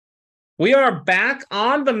We are back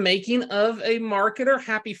on the Making of a Marketer.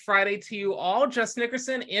 Happy Friday to you all. Jess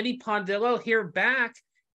Nickerson, Andy Pondillo here back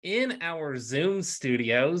in our Zoom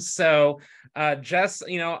studios. So, Jess,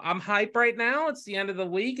 I'm hype right now. It's the end of the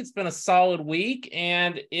week. It's been a solid week.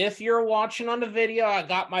 And if you're watching on the video, I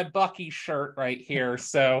got my Bucky shirt right here.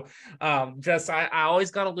 So, Jess, I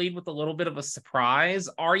always got to lead with a little bit of a surprise.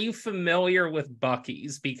 Are you familiar with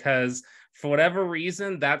Bucky's? Because for whatever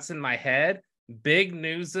reason, that's in my head. Big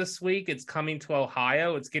news this week. It's coming to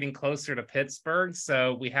Ohio. It's getting closer to Pittsburgh,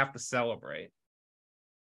 so we have to celebrate.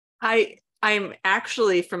 I'm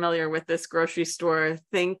actually familiar with this grocery store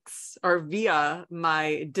thanks or via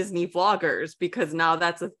my Disney vloggers, because now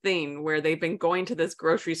that's a thing where they've been going to this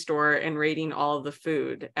grocery store and rating all of the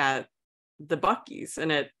food at the Buc-ee's,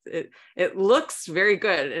 and it looks very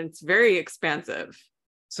good and it's very expansive.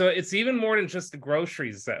 So it's even more than just the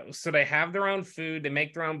groceries, though. So they have their own food. They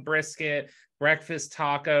make their own brisket, breakfast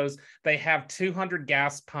tacos. They have 200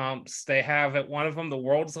 gas pumps. They have at one of them the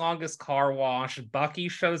world's longest car wash. Bucky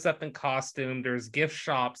shows up in costume. There's gift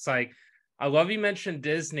shops. Like, I love you mentioned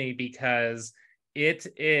Disney, because it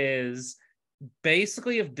is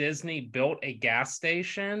basically, if Disney built a gas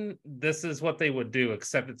station, this is what they would do,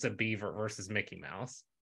 except it's a beaver versus Mickey Mouse.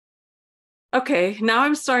 Okay, now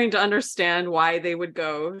I'm starting to understand why they would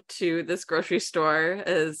go to this grocery store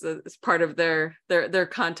as part of their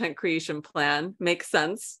content creation plan. Makes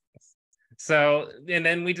sense. So, and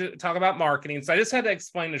then we talk about marketing. So I just had to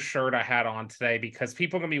explain the shirt I had on today, because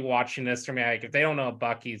people are going to be watching this from me. Like, if they don't know what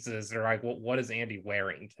Buc-ee's is, they're like, well, what is Andy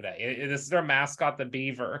wearing today? This is their mascot, the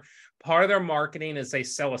beaver. Part of their marketing is they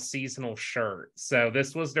sell a seasonal shirt. So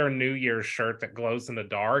this was their New Year's shirt that glows in the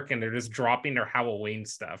dark, and they're just dropping their Halloween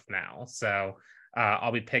stuff now. So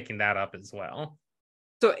I'll be picking that up as well.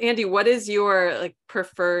 So Andy, what is your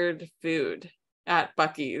preferred food at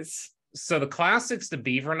Buc-ee's? So the classics, the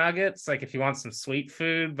beaver nuggets, like if you want some sweet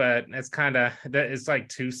food, but it's like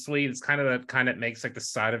too sweet. It's kind of the kind that makes like the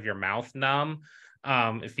side of your mouth numb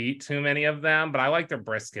if you eat too many of them. But I like their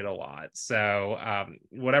brisket a lot. So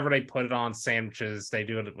whatever they put it on sandwiches, they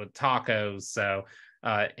do it with tacos. So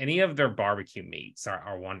any of their barbecue meats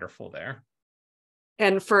are wonderful there.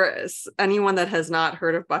 And for anyone that has not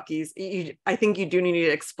heard of Buc-ee's, I think you do need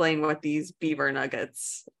to explain what these beaver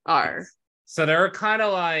nuggets are. Yes. So they're kind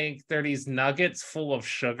of like, they're these nuggets full of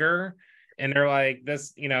sugar, and they're like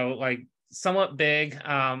this, like somewhat big.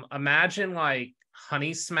 Imagine like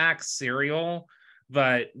Honey Smack cereal,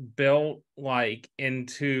 but built like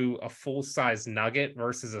into a full-size nugget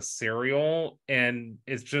versus a cereal. And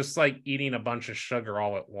it's just like eating a bunch of sugar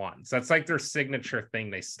all at once. That's like their signature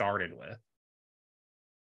thing they started with.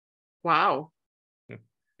 Wow.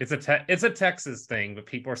 It's a Texas thing, but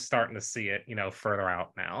people are starting to see it, further out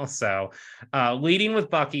now. So leading with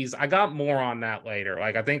Buc-ee's, I got more on that later.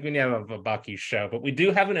 Like, I think we need to have a Buc-ee's show, but we do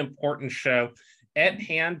have an important show at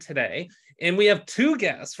hand today. And we have two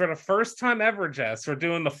guests for the first time ever, Jess. We're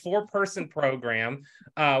doing the 4-person program.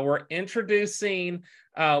 We're introducing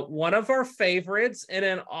one of our favorites, and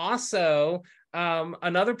then also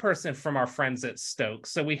another person from our friends at Stoked.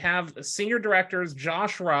 So we have senior directors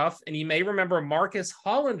Josh Ruff, and you may remember Marcus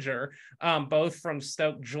Hollinger, both from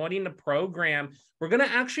Stoked, joining the program. We're going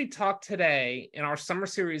to actually talk today in our summer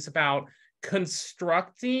series about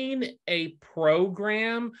constructing a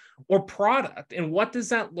program or product, and what does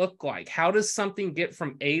that look like? How does something get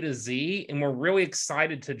from A to Z? And we're really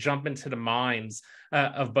excited to jump into the minds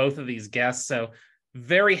of both of these guests. So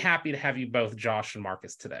very happy to have you both, Josh and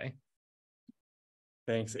Marcus, today.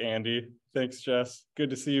 Thanks, Andy. Thanks, Jess. Good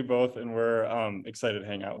to see you both, and we're excited to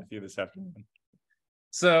hang out with you this afternoon.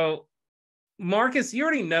 So, Marcus, you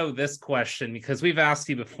already know this question because we've asked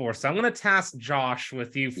you before. So I'm going to task Josh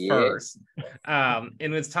with you first. And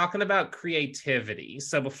it's talking about creativity.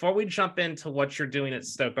 So before we jump into what you're doing at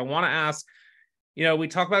Stoked, I want to ask, we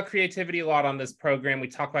talk about creativity a lot on this program. We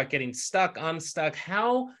talk about getting stuck, unstuck.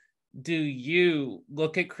 How do you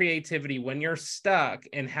look at creativity when you're stuck,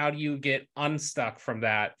 and how do you get unstuck from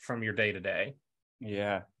your day-to-day?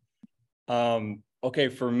 Yeah. Okay,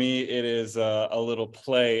 for me, it is a little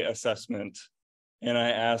play assessment. And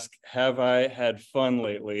I ask, have I had fun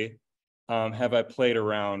lately? Have I played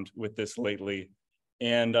around with this lately?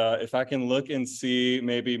 And if I can look and see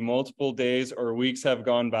maybe multiple days or weeks have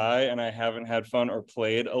gone by and I haven't had fun or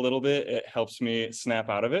played a little bit, it helps me snap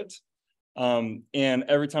out of it. And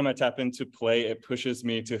every time I tap into play, it pushes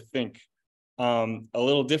me to think a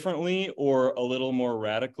little differently or a little more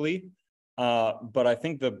radically. But I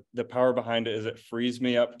think the power behind it is it frees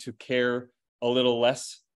me up to care a little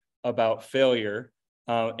less about failure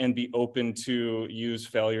and be open to use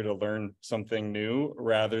failure to learn something new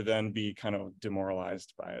rather than be kind of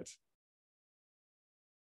demoralized by it.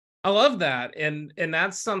 I love that. And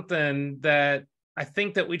that's something that I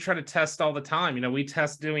think that we try to test all the time. We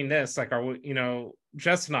test doing this, like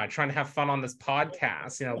Jess and I trying to have fun on this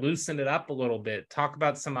podcast, loosen it up a little bit, talk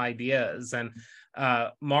about some ideas. And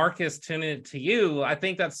Marcus, tuning it to you, I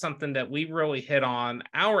think that's something that we really hit on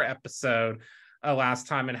our episode last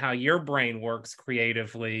time, and how your brain works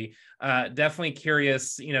creatively. Definitely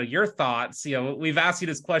curious, your thoughts. We've asked you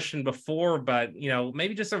this question before, but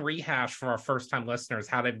maybe just a rehash for our first time listeners,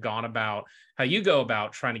 how they've gone about, how you go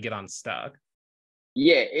about trying to get unstuck.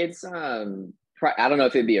 Yeah, it's I don't know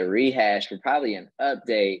if it'd be a rehash, but probably an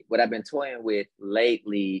update. What I've been toying with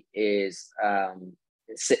lately is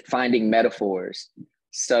finding metaphors.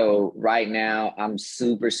 So right now I'm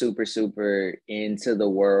super, super, super into the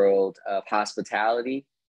world of hospitality,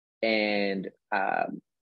 and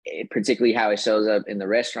particularly how it shows up in the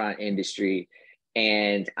restaurant industry.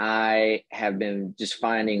 And I have been just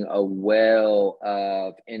finding a well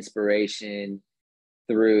of inspiration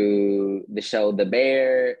through the show The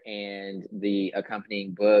Bear and the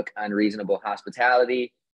accompanying book Unreasonable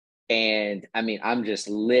Hospitality. And I mean, I'm just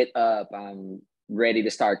lit up. I'm ready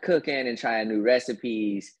to start cooking and trying new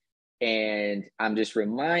recipes. And I'm just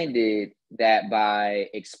reminded that by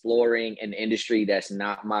exploring an industry that's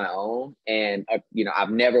not my own, and I've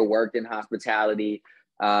never worked in hospitality,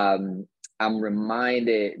 I'm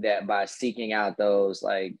reminded that by seeking out those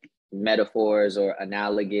like metaphors or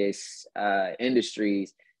analogous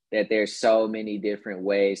industries, that there's so many different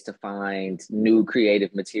ways to find new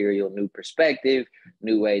creative material, new perspective,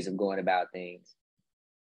 new ways of going about things.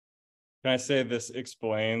 Can I say this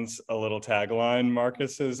explains a little tagline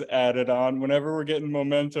Marcus has added on? Whenever we're getting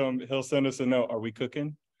momentum, he'll send us a note. Are we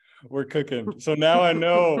cooking? We're cooking. So now I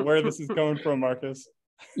know where this is coming from, Marcus.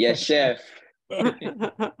 Yes, chef.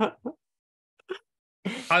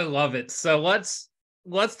 I love it. So let's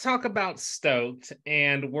talk about Stoked,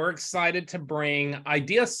 and we're excited to bring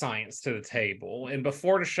idea science to the table. And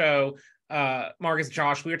before the show, Marcus,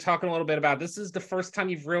 Josh, we were talking a little bit about, this is the first time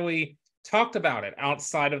you've really talked about it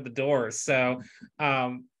outside of the doors. So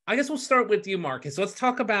I guess we'll start with you, Marcus. Let's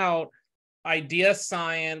talk about idea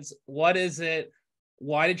science. What is it?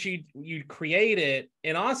 Why did you create it?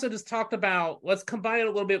 And also just talk about, let's combine it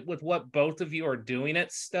a little bit with what both of you are doing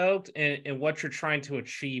at Stoked, and what you're trying to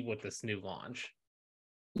achieve with this new launch.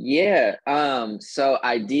 Yeah. So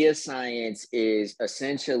Idea Science is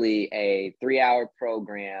essentially a 3-hour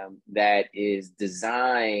program that is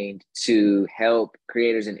designed to help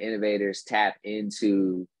creators and innovators tap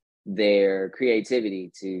into their creativity,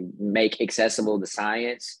 to make accessible the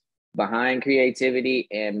science behind creativity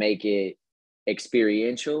and make it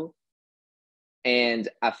experiential. And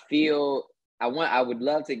I would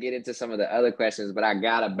love to get into some of the other questions, but I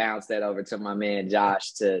gotta bounce that over to my man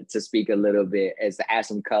Josh to speak a little bit, as to add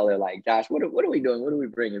some color. Like, Josh, what are we doing? What are we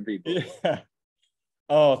bringing people? Yeah.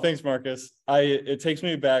 Oh, thanks, Marcus. It takes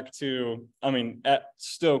me back to, at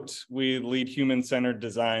Stoked, we lead human-centered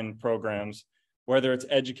design programs, whether it's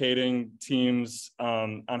educating teams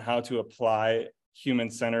on how to apply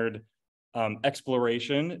human-centered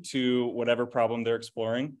exploration to whatever problem they're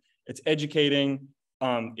exploring. It's educating.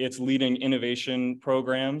 It's leading innovation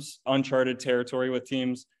programs, uncharted territory with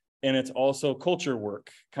teams, and it's also culture work,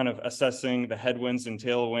 kind of assessing the headwinds and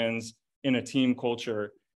tailwinds in a team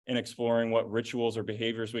culture and exploring what rituals or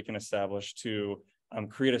behaviors we can establish to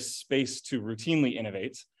create a space to routinely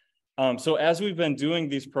innovate. So as we've been doing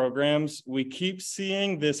these programs, we keep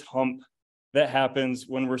seeing this hump that happens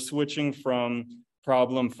when we're switching from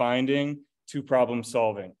problem finding to problem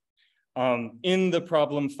solving. In the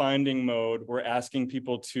problem finding mode, we're asking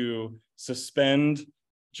people to suspend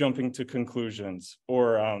jumping to conclusions,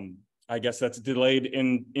 or I guess that's delayed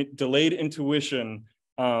intuition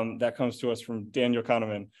that comes to us from Daniel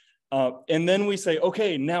Kahneman. And then we say,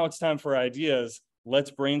 okay, now it's time for ideas.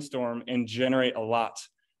 Let's brainstorm and generate a lot.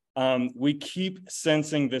 We keep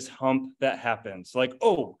sensing this hump that happens, like,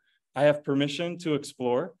 oh, I have permission to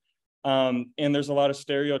explore. And there's a lot of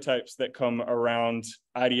stereotypes that come around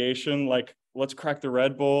ideation, like, let's crack the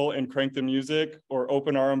Red Bull and crank the music, or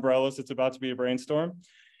open our umbrellas, it's about to be a brainstorm.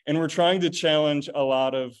 And we're trying to challenge a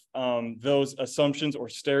lot of those assumptions or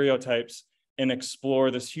stereotypes and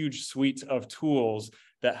explore this huge suite of tools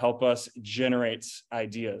that help us generate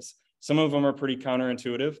ideas. Some of them are pretty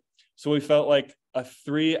counterintuitive. So we felt like a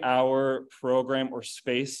 3-hour program or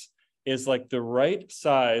space is like the right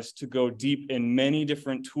size to go deep in many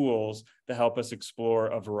different tools to help us explore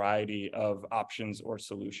a variety of options or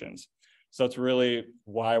solutions. So that's really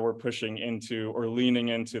why we're pushing into or leaning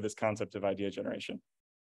into this concept of idea generation.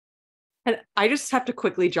 And I just have to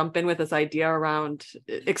quickly jump in with this idea around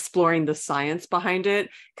exploring the science behind it,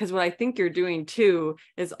 because what I think you're doing too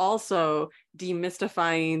is also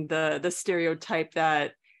demystifying the stereotype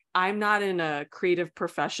that I'm not in a creative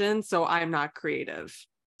profession, so I'm not creative.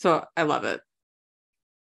 So I love it.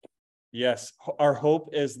 Yes, our hope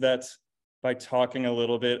is that by talking a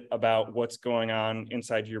little bit about what's going on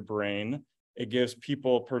inside your brain, it gives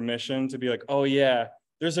people permission to be like, oh yeah,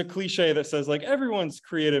 there's a cliche that says like everyone's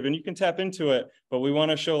creative and you can tap into it, but we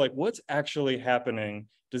want to show like what's actually happening.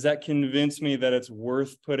 Does that convince me that it's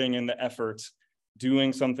worth putting in the effort,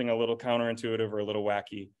 doing something a little counterintuitive or a little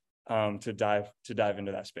wacky to dive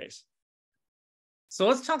into that space? So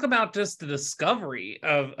let's talk about just the discovery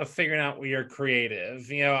of figuring out where you're creative.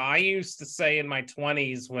 You know, I used to say in my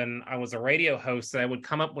 20s when I was a radio host that I would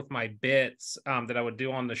come up with my bits that I would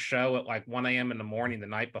do on the show at like 1 a.m. in the morning the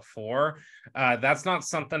night before. That's not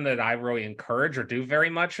something that I really encourage or do very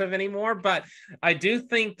much of anymore, but I do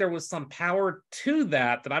think there was some power to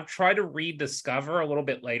that I've tried to rediscover a little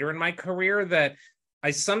bit later in my career, that I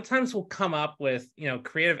sometimes will come up with, you know,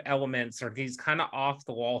 creative elements or these kind of off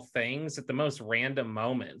the wall things at the most random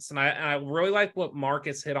moments. And I really like what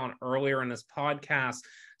Marcus hit on earlier in this podcast.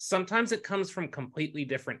 Sometimes it comes from completely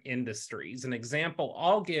different industries. An example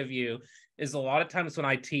I'll give you is a lot of times when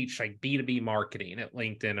I teach like B2B marketing at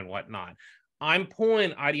LinkedIn and whatnot, I'm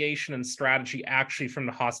pulling ideation and strategy actually from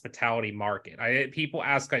the hospitality market. People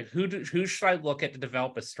ask like, who should I look at to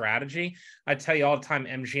develop a strategy? I tell you all the time,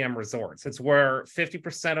 MGM Resorts. It's where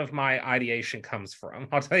 50% of my ideation comes from.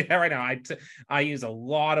 I'll tell you that right now. I use a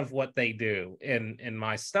lot of what they do in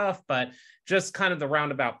my stuff, but just kind of the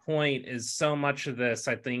roundabout point is so much of this,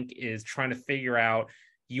 I think, is trying to figure out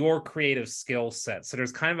your creative skill set. So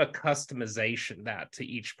there's kind of a customization that to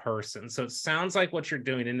each person. So it sounds like what you're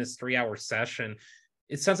doing in this 3-hour session,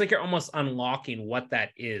 it sounds like you're almost unlocking what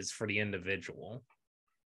that is for the individual.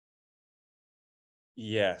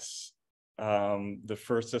 Yes. The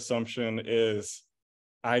first assumption is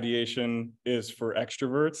ideation is for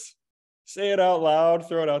extroverts. Say it out loud,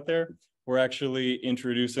 throw it out there. We're actually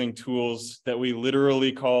introducing tools that we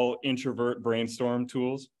literally call introvert brainstorm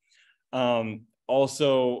tools.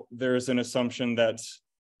 Also, there's an assumption that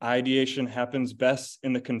ideation happens best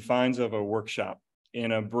in the confines of a workshop,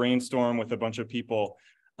 in a brainstorm with a bunch of people,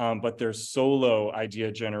 but there's solo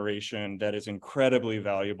idea generation that is incredibly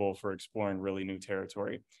valuable for exploring really new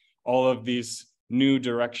territory. All of these new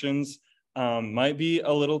directions might be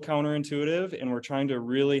a little counterintuitive, and we're trying to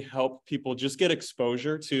really help people just get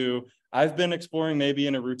exposure to, I've been exploring maybe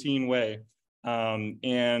in a routine way,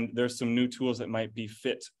 and there's some new tools that might be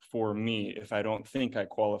fit for me if I don't think I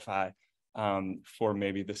qualify for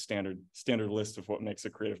maybe the standard list of what makes a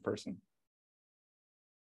creative person.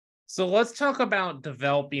 So let's talk about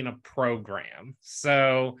developing a program.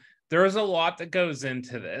 So there's a lot that goes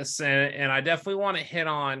into this, and I definitely want to hit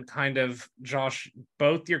on kind of, Josh,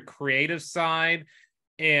 both your creative side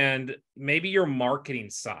and maybe your marketing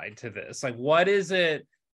side to this. Like, what is it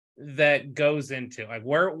that goes into, like,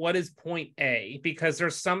 what is point A? Because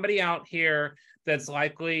there's somebody out here that's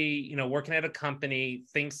likely, you know, working at a company,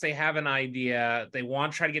 thinks they have an idea, they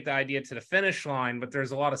want to try to get the idea to the finish line, but there's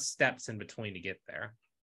a lot of steps in between to get there.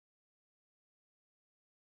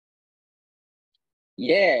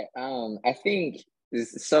 Yeah, I think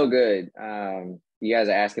this is so good. You guys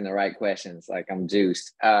are asking the right questions. Like, I'm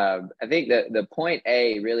juiced. I think the point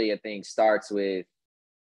A really, I think, starts with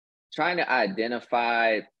trying to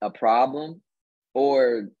identify a problem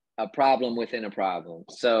or a problem within a problem.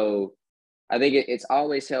 So I think it's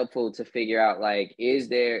always helpful to figure out, like,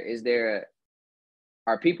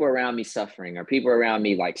 are people around me suffering? Are people around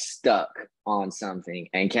me like stuck on something?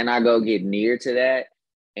 And can I go get near to that?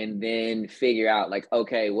 And then figure out, like,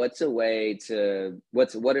 okay, what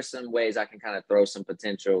are some ways I can kind of throw some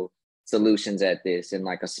potential solutions at this in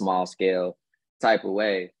like a small scale type of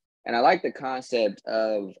way. And I like the concept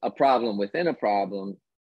of a problem within a problem,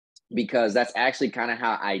 because that's actually kind of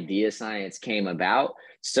how idea science came about.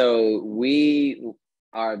 So we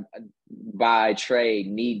are by trade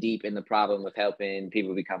knee deep in the problem of helping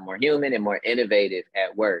people become more human and more innovative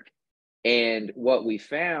at work. And what we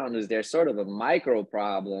found is there's sort of a micro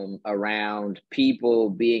problem around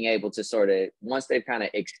people being able to sort of, once they've kind of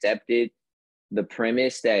accepted the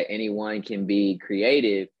premise that anyone can be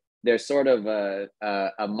creative, there's sort of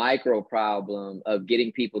a micro problem of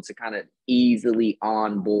getting people to kind of easily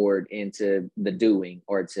on board into the doing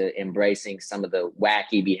or to embracing some of the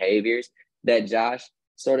wacky behaviors that Josh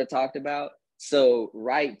sort of talked about. So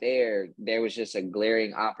right there was just a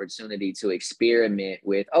glaring opportunity to experiment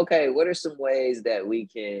with, okay, what are some ways that we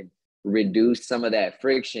can reduce some of that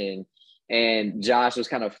friction And Josh was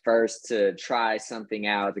kind of first to try something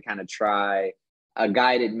out, to kind of try a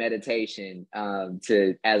guided meditation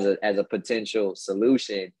to as a potential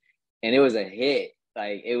solution, and it was a hit.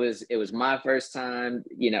 Like it was my first time,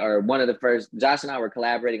 or one of the first. Josh and I were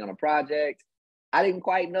collaborating on a project. I didn't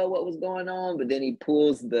quite know what was going on, but then he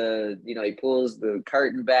pulls the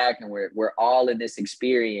curtain back, and we're all in this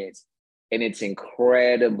experience, and it's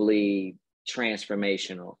incredibly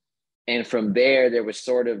transformational. And from there was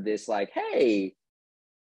sort of this like, hey,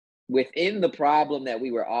 within the problem that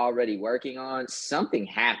we were already working on, something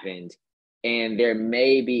happened, and there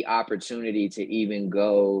may be opportunity to even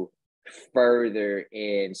go further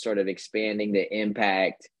in sort of expanding the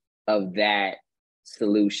impact of that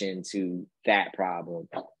solution to that problem.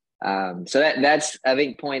 So that's I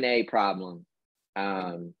think point A, problem.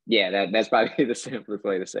 That's probably the simplest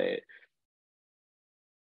way to say it.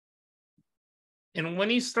 And when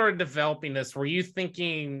you started developing this, were you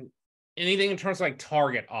thinking anything in terms of like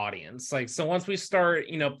target audience? Like, so once we start,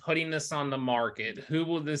 putting this on the market, who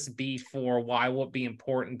will this be for? Why will it be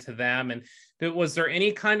important to them? And was there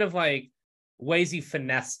any kind of like ways you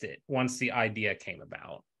finessed it once the idea came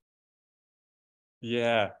about?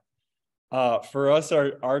 Yeah. For us,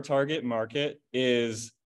 our target market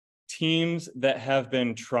is teams that have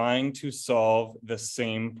been trying to solve the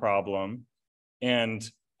same problem and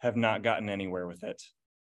have not gotten anywhere with it.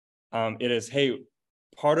 It is, hey,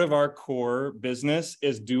 part of our core business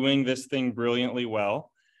is doing this thing brilliantly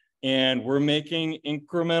well, and we're making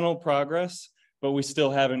incremental progress, but we still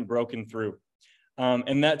haven't broken through.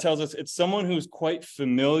 And that tells us it's someone who's quite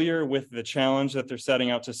familiar with the challenge that they're setting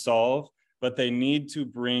out to solve, but they need to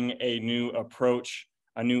bring a new approach,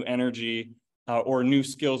 a new energy, or new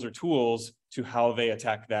skills or tools to how they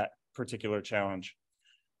attack that particular challenge.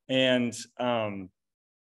 And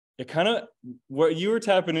it kind of, what you were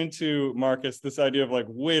tapping into, Marcus, this idea of like,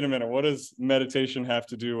 wait a minute, what does meditation have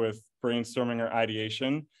to do with brainstorming or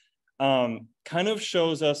ideation? Kind of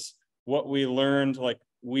shows us what we learned. Like,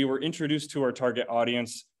 we were introduced to our target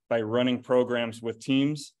audience by running programs with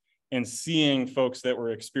teams and seeing folks that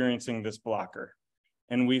were experiencing this blocker.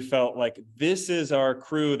 And we felt like this is our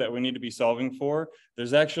crew that we need to be solving for.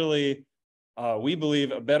 There's actually, we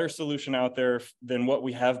believe, a better solution out there than what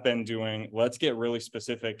we have been doing. Let's get really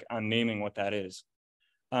specific on naming what that is.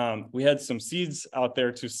 We had some seeds out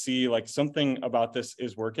there to see like something about this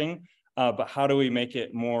is working, but how do we make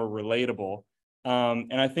it more relatable?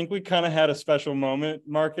 And I think we kind of had a special moment,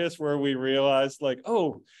 Marcus, where we realized like,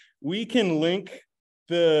 oh, we can link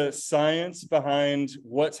the science behind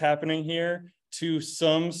what's happening here to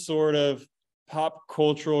some sort of pop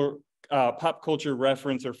culture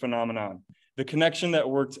reference or phenomenon. The connection that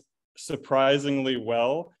worked surprisingly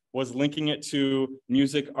well was linking it to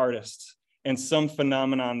music artists and some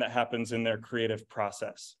phenomenon that happens in their creative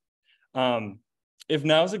process. If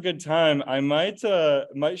now's a good time, I might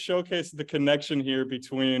showcase the connection here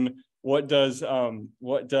between what does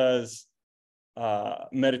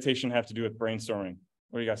meditation have to do with brainstorming?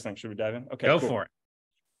 What do you guys think? Should we dive in? Okay, Go cool. for it.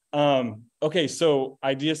 Okay, so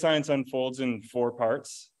idea science unfolds in 4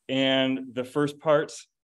 parts. And the first part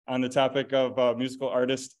on the topic of musical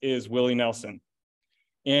artists is Willie Nelson.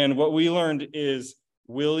 And what we learned is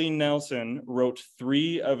Willie Nelson wrote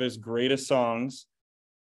 3 of his greatest songs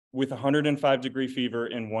with 105-degree fever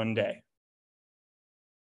in 1 day.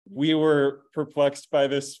 We were perplexed by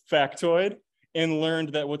this factoid and learned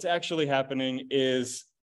that what's actually happening is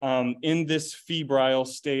in this febrile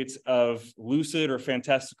state of lucid or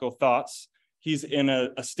fantastical thoughts, he's in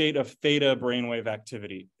a state of theta brainwave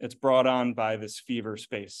activity. It's brought on by this fever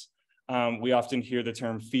space. We often hear the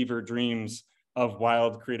term fever dreams of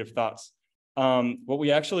wild creative thoughts. What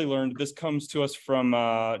we actually learned, this comes to us from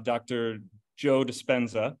Dr. Joe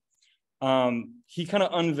Dispenza. He kind of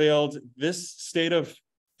unveiled this state of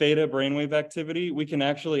theta brainwave activity we can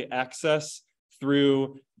actually access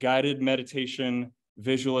through guided meditation,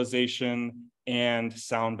 visualization, and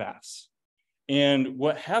sound baths. And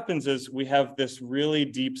what happens is we have this really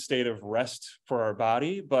deep state of rest for our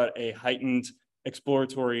body, but a heightened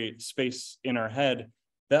exploratory space in our head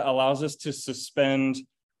that allows us to suspend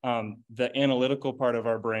the analytical part of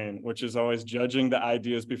our brain, which is always judging the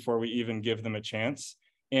ideas before we even give them a chance,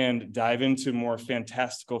 and dive into more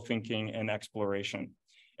fantastical thinking and exploration.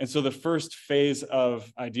 And so the first phase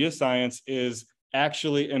of idea science is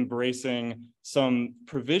actually embracing some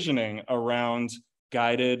provisioning around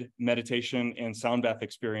guided meditation and sound bath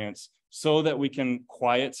experience so that we can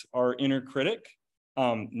quiet our inner critic,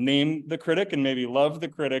 name the critic and maybe love the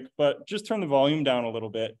critic, but just turn the volume down a little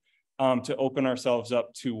bit to open ourselves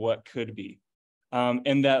up to what could be.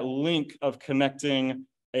 And that link of connecting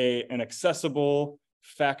an accessible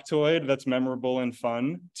factoid that's memorable and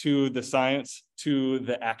fun to the science, to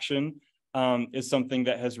the action, is something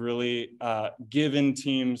that has really given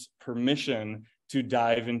teams permission to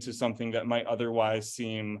dive into something that might otherwise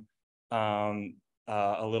seem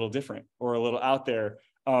a little different or a little out there,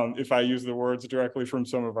 if I use the words directly from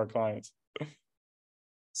some of our clients.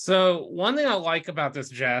 So one thing I like about this,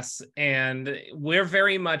 Jess, and we're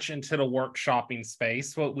very much into the workshopping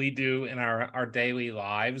space, what we do in our daily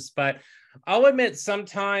lives, but I'll admit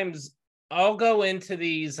sometimes I'll go into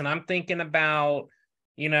these and I'm thinking about,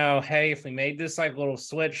 hey, if we made this like little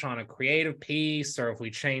switch on a creative piece, or if we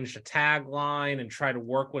changed the tagline and try to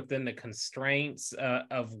work within the constraints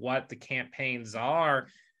of what the campaigns are,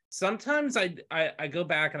 sometimes I go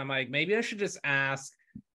back and I'm like, maybe I should just ask,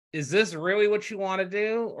 is this really what you want to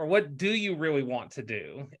do? Or what do you really want to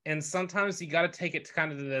do? And sometimes you got to take it to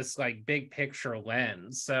kind of this like big picture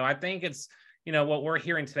lens. So I think it's, what we're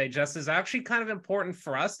hearing today, just is actually kind of important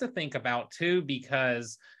for us to think about too,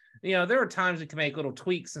 because, there are times we can make little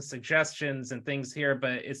tweaks and suggestions and things here,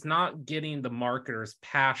 but it's not getting the marketer's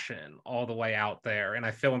passion all the way out there. And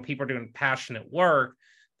I feel when people are doing passionate work,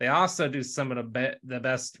 they also do some of the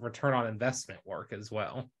best return on investment work as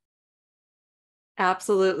well.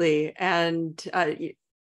 Absolutely. And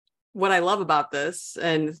what I love about this,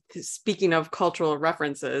 and speaking of cultural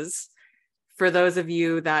references, for those of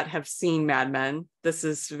you that have seen Mad Men, this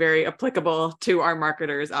is very applicable to our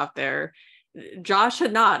marketers out there. Josh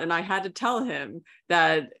had not, and I had to tell him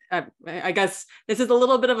that I guess this is a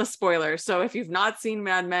little bit of a spoiler. So if you've not seen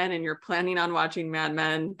Mad Men and you're planning on watching Mad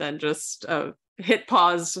Men, then just hit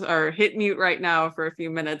pause or hit mute right now for a few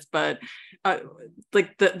minutes. But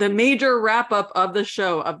like the major wrap up of the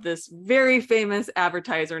show of this very famous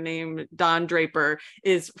advertiser named Don Draper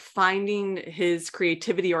is finding his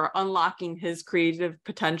creativity or unlocking his creative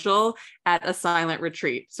potential at a silent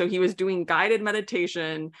retreat. So he was doing guided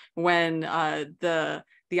meditation when the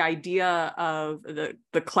idea of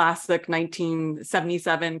the classic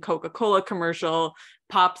 1977 Coca-Cola commercial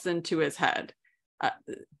pops into his head.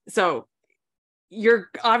 So you're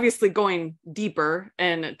obviously going deeper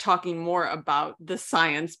and talking more about the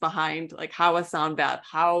science behind like how a sound bath,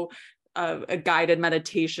 how a guided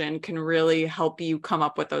meditation can really help you come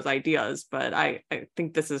up with those ideas. But I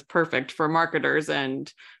think this is perfect for marketers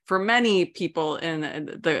and for many people in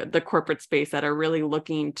the corporate space that are really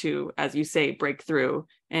looking to, as you say, break through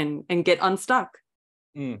and get unstuck.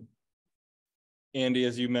 Andy,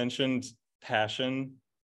 as you mentioned, passion.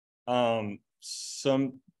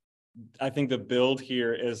 I think the build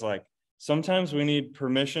here is like, sometimes we need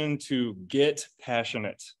permission to get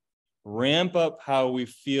passionate, ramp up how we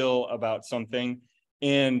feel about something.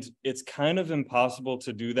 And it's kind of impossible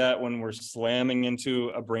to do that when we're slamming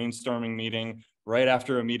into a brainstorming meeting right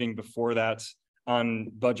after a meeting before that on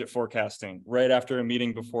budget forecasting, right after a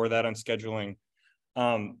meeting before that on scheduling.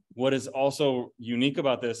 What is also unique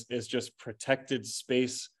about this is just protected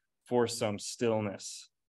space for some stillness.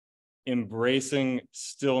 Embracing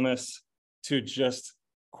stillness to just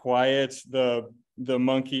quiet the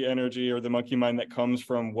monkey energy or the monkey mind that comes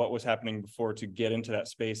from what was happening before, to get into that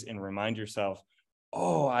space and remind yourself,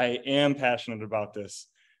 oh, I am passionate about this.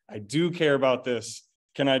 I do care about this.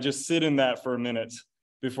 Can I just sit in that for a minute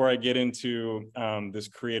before I get into this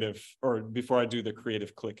creative, or before I do the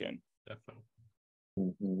creative click in? Definitely.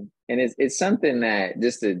 Mm-hmm. And it's something that,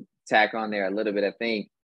 just to tack on there a little bit, I think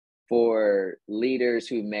for leaders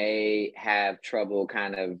who may have trouble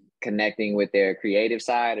kind of connecting with their creative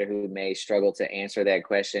side, or who may struggle to answer that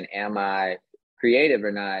question, am I creative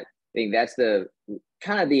or not? I think that's the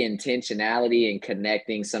kind of the intentionality in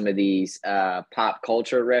connecting some of these pop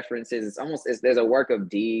culture references. It's almost, there's a work of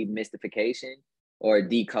demystification or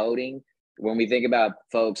decoding when we think about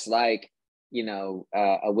folks like,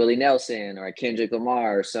 a Willie Nelson or a Kendrick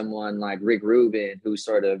Lamar, or someone like Rick Rubin, who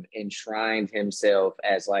sort of enshrined himself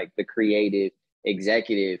as like the creative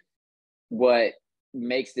executive. What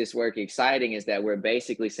makes this work exciting is that we're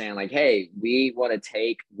basically saying like, hey, we want to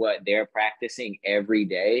take what they're practicing every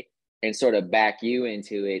day and sort of back you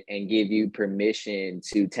into it and give you permission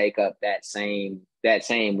to take up that same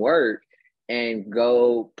work and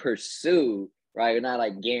go pursue, right? We're not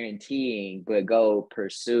like guaranteeing, but go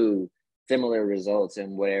pursue similar results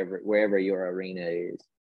in wherever your arena is.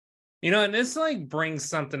 And this like brings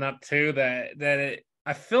something up too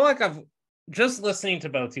I feel like I've just listening to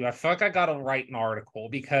both of you, I feel like I got to write an article,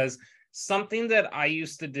 because something that I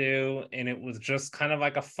used to do, and it was just kind of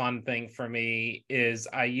like a fun thing for me, is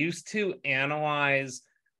I used to analyze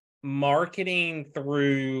marketing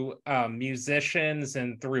through musicians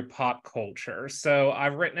and through pop culture. So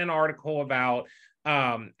I've written an article about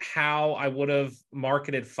how I would have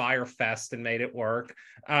marketed Firefest and made it work.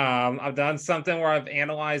 I've done something where I've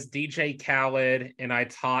analyzed DJ Khaled and I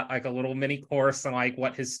taught like a little mini course on like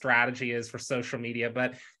what his strategy is for social media,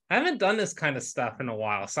 but I haven't done this kind of stuff in a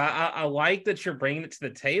while. So I like that you're bringing it to the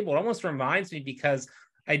table. It almost reminds me because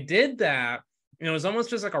I did that. It was almost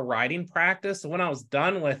just like a writing practice. So when I was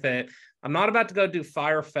done with it, I'm not about to go do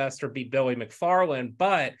Firefest or be Billy McFarland,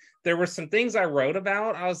 but there were some things I wrote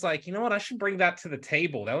about. I was like, you know what? I should bring that to the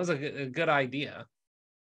table. That was a good idea.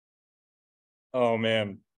 Oh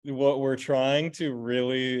man, what we're trying to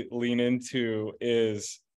really lean into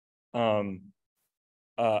is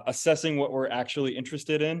assessing what we're actually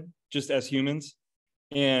interested in, just as humans,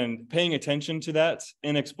 and paying attention to that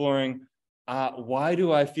and exploring why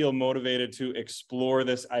do I feel motivated to explore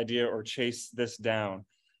this idea or chase this down.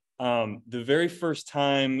 The very first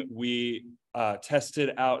time we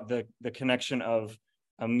tested out the connection of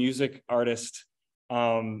a music artist,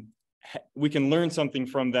 we can learn something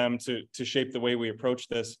from them to shape the way we approach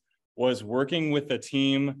this, was working with a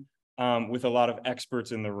team with a lot of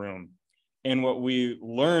experts in the room. And what we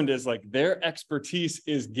learned is like their expertise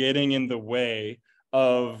is getting in the way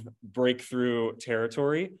of breakthrough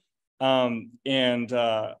territory. I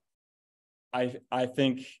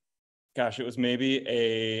think, gosh, it was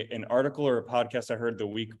maybe an article or a podcast I heard the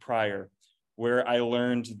week prior where I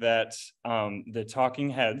learned that the Talking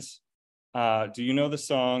Heads, do you know the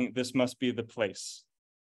song, This Must Be the Place?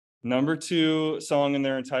 Number 2 song in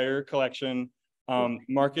their entire collection.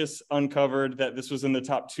 Marcus uncovered that this was in the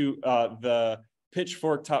top 2, the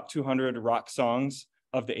Pitchfork top 200 rock songs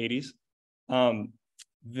of the 80s.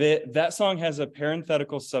 That song has a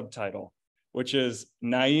parenthetical subtitle, which is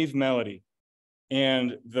Naive Melody.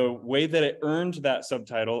 And the way that it earned that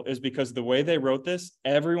subtitle is because the way they wrote this,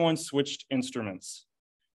 everyone switched instruments.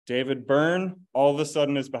 David Byrne all of a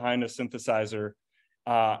sudden is behind a synthesizer.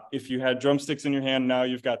 If you had drumsticks in your hand, now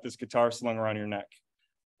you've got this guitar slung around your neck.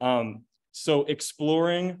 So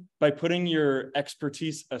exploring by putting your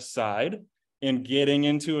expertise aside and getting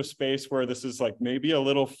into a space where this is like maybe a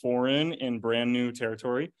little foreign in brand new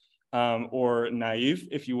territory, or naive,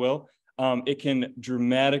 if you will, it can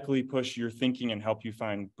dramatically push your thinking and help you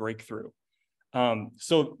find breakthrough.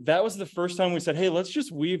 So that was the first time we said, hey, let's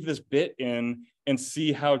just weave this bit in and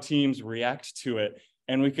see how teams react to it.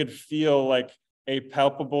 And we could feel like a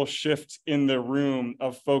palpable shift in the room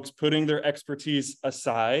of folks putting their expertise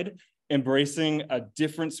aside, embracing a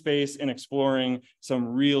different space and exploring some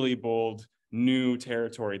really bold new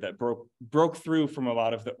territory that broke through from a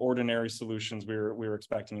lot of the ordinary solutions we were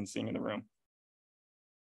expecting and seeing in the room.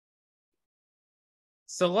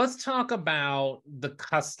 So let's talk about the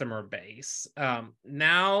customer base.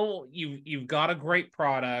 Now you've got a great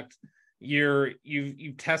product.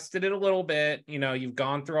 You've tested it a little bit. You've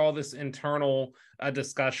gone through all this internal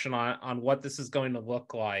discussion on what this is going to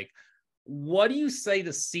look like. What do you say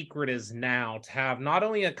the secret is now to have not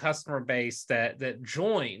only a customer base that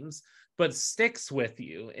joins, but sticks with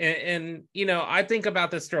you? And I think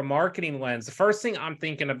about this through a marketing lens. The first thing I'm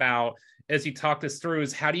thinking about as you talk this through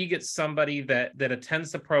is how do you get somebody that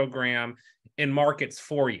attends the program and markets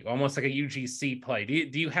for you, almost like a UGC play?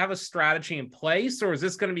 Do you have a strategy in place, or is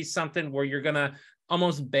this going to be something where you're going to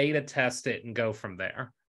almost beta test it and go from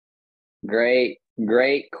there?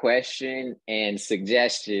 Great question and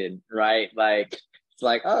suggestion, right? Like, it's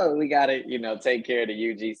like, oh, we got to, take care of the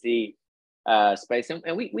UGC space.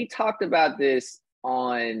 And we talked about this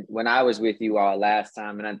when I was with you all last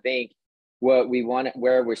time. And I think what we want,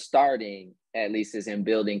 where we're starting at least, is in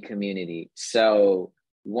building community. So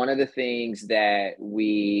one of the things that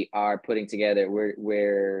we are putting together,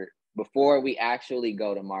 we're before we actually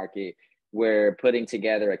go to market, we're putting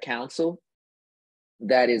together a council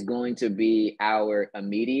that is going to be our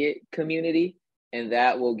immediate community, and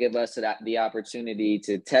that will give us the opportunity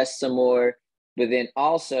to test some more. But then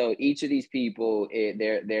also, each of these people,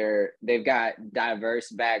 they've got diverse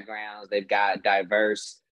backgrounds, they've got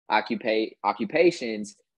diverse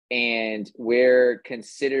occupations, and we're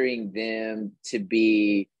considering them to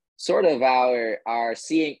be sort of our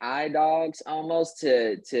seeing eye dogs, almost,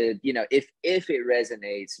 to if it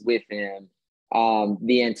resonates with them.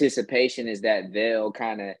 The anticipation is that they'll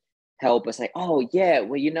kind of help us, like, oh yeah,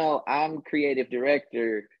 well, I'm creative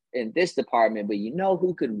director in this department, but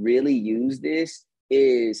who could really use this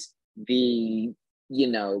is the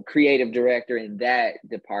creative director in that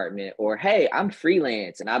department. Or, hey, I'm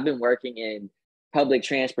freelance and I've been working in public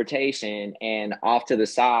transportation, and off to the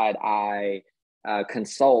side I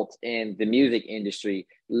consult in the music industry.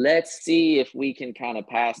 Let's see if we can kind of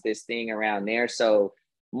pass this thing around there. So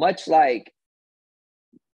much like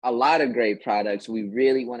a lot of great products. We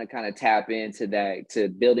really want to kind of tap into that, to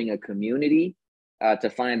building a community, to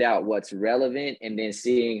find out what's relevant, and then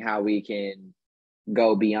seeing how we can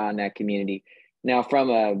go beyond that community. Now, from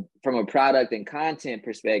a product and content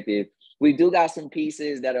perspective, we do got some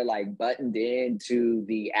pieces that are like buttoned into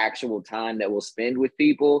the actual time that we'll spend with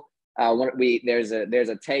people. There's a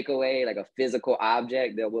takeaway, like a physical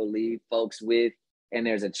object that we'll leave folks with, and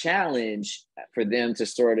there's a challenge for them to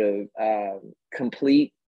sort of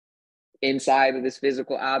complete inside of this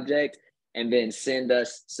physical object, and then send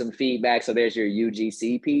us some feedback. So there's your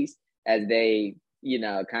UGC piece as they,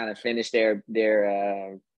 kind of finish their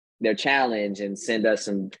challenge and send us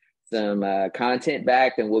some content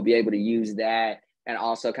back, and we'll be able to use that, and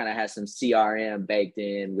also kind of have some CRM baked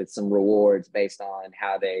in with some rewards based on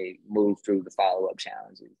how they move through the follow-up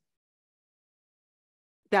challenges.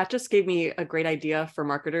 That just gave me a great idea for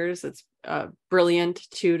marketers. It's brilliant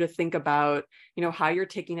too, to think about, how you're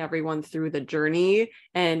taking everyone through the journey,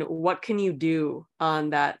 and what can you do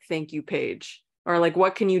on that thank you page, or like,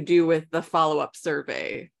 what can you do with the follow-up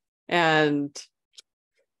survey? And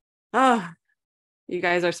you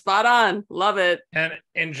guys are spot on. Love it.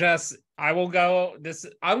 And just, I'm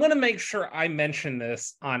going to make sure I mention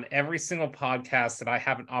this on every single podcast that I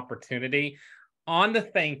have an opportunity on the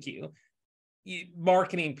thank you.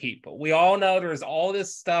 Marketing people, we all know there's all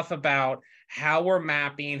this stuff about how we're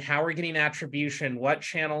mapping, how we're getting attribution, what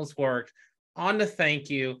channels work. On the thank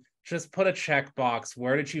you, just put a checkbox.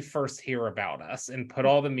 Where did you first hear about us? And put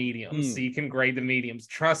all the mediums so you can grade the mediums.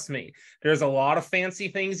 Trust me, there's a lot of fancy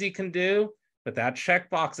things you can do, but that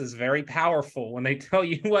checkbox is very powerful when they tell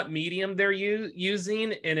you what medium they're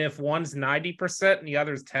using. And if one's 90% and the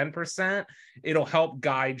other's 10%, it'll help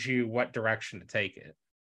guide you what direction to take it.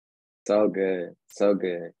 So good. So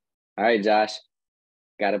good. All right, Josh.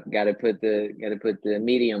 Gotta put the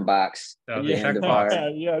medium box at the end of our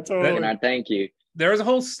totally. our thank you. There's a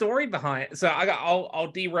whole story behind. So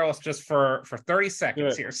I'll derail us just for 30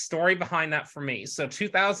 seconds here. Story behind that for me. So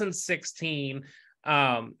 2016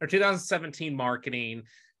 or 2017 marketing,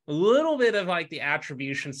 a little bit of like the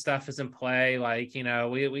attribution stuff is in play. Like,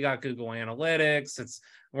 we got Google Analytics.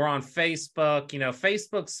 We're on Facebook.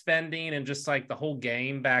 Facebook spending and just like the whole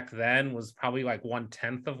game back then was probably like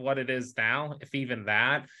 1/10 of what it is now, if even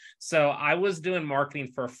that. So I was doing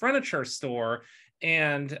marketing for a furniture store.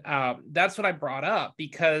 And that's what I brought up,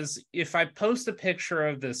 because if I post a picture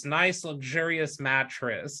of this nice, luxurious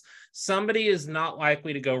mattress, somebody is not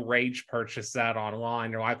likely to go rage purchase that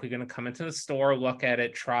online. They're likely going to come into the store, look at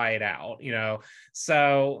it, try it out,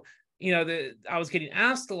 So, I was getting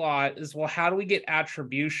asked a lot is, well, how do we get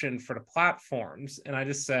attribution for the platforms? And I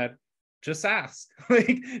just said, just ask.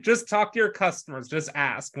 Like, just talk to your customers, just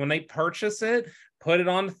ask. When they purchase it, put it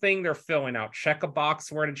on the thing they're filling out. Check a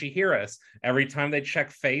box, where did you hear us? Every time they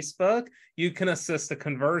check Facebook, you can assist the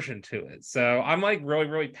conversion to it. So I'm like really,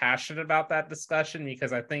 really passionate about that discussion,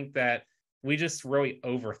 because I think that we just really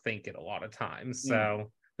overthink it a lot of times.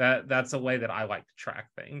 So that's a way that I like to track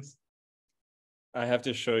things. I have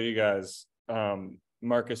to show you guys,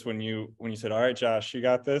 Marcus, when you said, all right, Josh, you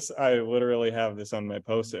got this, I literally have this on my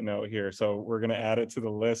post-it note here. So we're going to add it to the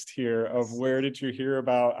list here of where did you hear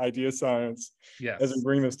about Idea Science as we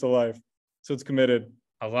bring this to life. So it's committed.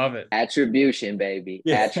 I love it. Attribution, baby.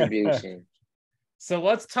 Yeah. Attribution. So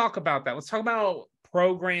let's talk about that. Let's talk about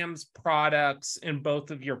programs, products in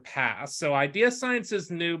both of your past. So Idea Science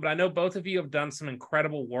is new, but I know both of you have done some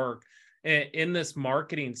incredible work in this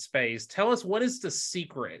marketing space. Tell us, what is the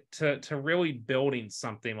secret to really building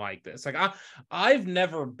something like this? Like I've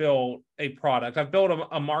never built a product. I've built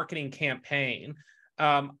a marketing campaign.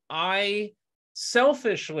 I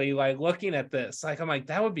selfishly, like, looking at this, like, I'm like,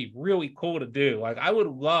 that would be really cool to do. Like, I would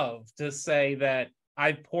love to say that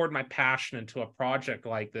I poured my passion into a project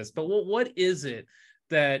like this, but what is it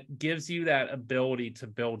that gives you that ability to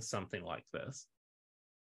build something like this?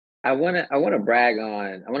 I want to brag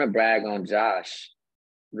on Josh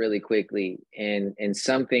really quickly, and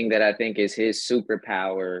something that I think is his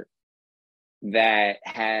superpower that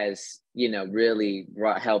has, really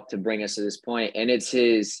helped to bring us to this point. And it's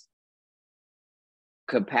his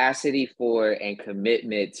capacity for and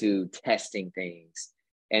commitment to testing things.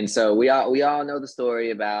 And so we all know the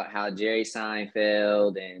story about how Jerry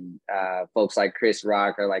Seinfeld and folks like Chris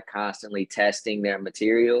Rock are like constantly testing their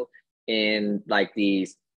material in like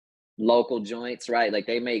these local joints, right? Like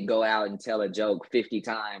they may go out and tell a joke 50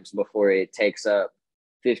 times before it takes up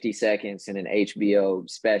 50 seconds in an HBO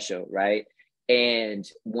special, right? And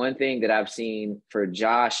one thing that I've seen for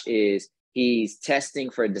Josh is he's testing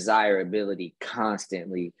for desirability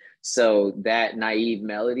constantly. So that naive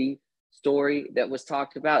melody story that was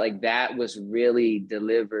talked about, like that was really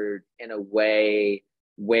delivered in a way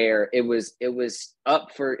where it was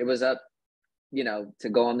up, you know, to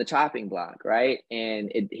go on the chopping block, right?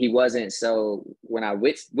 And he wasn't, so when I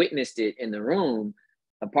witnessed it in the room,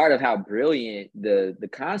 a part of how brilliant the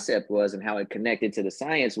concept was and how it connected to the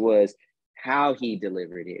science was how he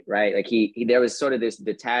delivered it, right? Like he there was sort of this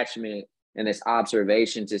detachment and this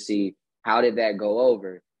observation to see how did that go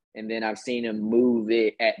over. And then I've seen him move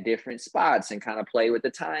it at different spots and kind of play with the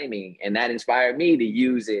timing. And that inspired me to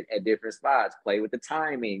use it at different spots, play with the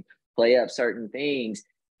timing, play up certain things.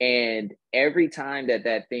 And every time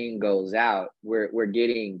that thing goes out, we're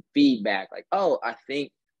getting feedback like, oh, I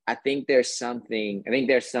think there's something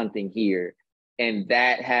here. And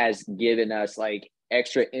that has given us like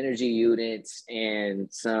extra energy units and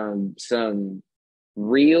some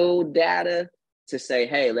real data to say,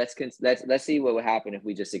 hey, let's see what would happen if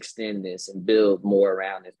we just extend this and build more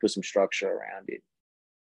around it, put some structure around it.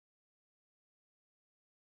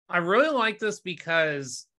 I really like this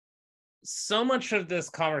because so much of this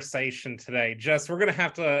conversation today, we're going to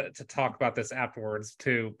have to talk about this afterwards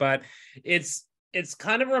too, but it's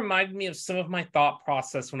kind of reminded me of some of my thought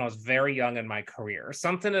process when I was very young in my career.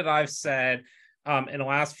 Something that I've said in the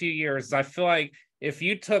last few years, I feel like if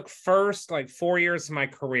you took first like 4 years of my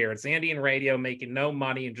career, it's Andy in radio, making no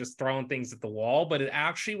money and just throwing things at the wall, but it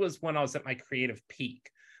actually was when I was at my creative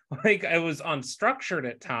peak. Like I was unstructured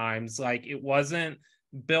at times, like it wasn't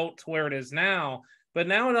built to where it is now. But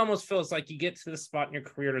now it almost feels like you get to this spot in your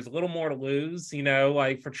career, there's a little more to lose, you know,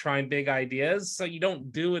 like for trying big ideas. So you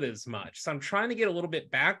don't do it as much. So I'm trying to get a little bit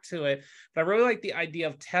back to it. But I really like the idea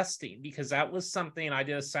of testing because that was something I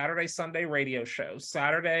did a Saturday, Sunday radio show.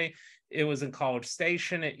 Saturday, it was in College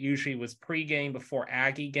Station. It usually was pregame before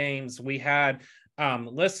Aggie games. We had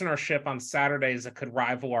listenership on Saturdays that could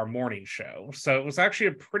rival our morning show. So it was actually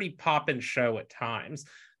a pretty poppin' show at times.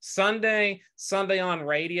 Sunday on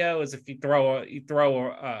radio is if you throw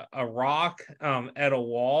a rock at a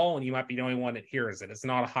wall and you might be the only one that hears it. It's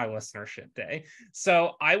not a high listenership day.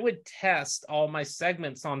 So I would test all my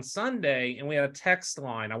segments on Sunday and we had a text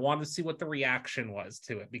line. I wanted to see what the reaction was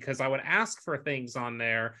to it because I would ask for things on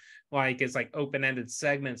there like it's like open-ended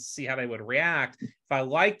segments, see how they would react. If I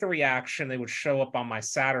liked the reaction, they would show up on my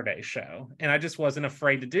Saturday show. And I just wasn't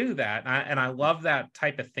afraid to do that. And I love that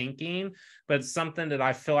type of thinking, but it's something that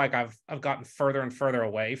I feel like I've gotten further and further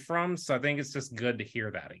away from. So I think it's just good to hear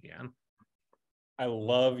that again. I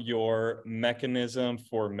love your mechanism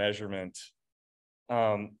for measurement.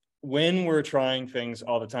 When we're trying things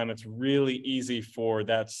all the time, it's really easy for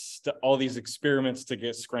all these experiments to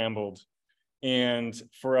get scrambled and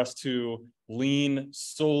for us to lean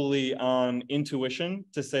solely on intuition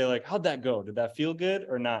to say like, how'd that go? Did that feel good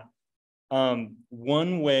or not?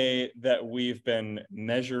 One way that we've been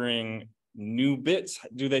measuring new bits,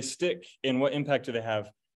 do they stick and what impact do they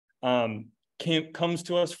have? Comes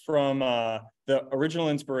to us from the original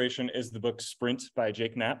inspiration is the book Sprint by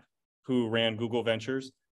Jake Knapp, who ran Google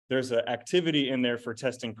Ventures. There's an activity in there for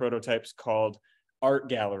testing prototypes called Art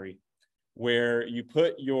Gallery, where you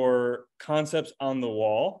put your concepts on the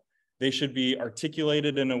wall. They should be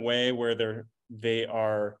articulated in a way where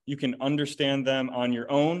you can understand them on your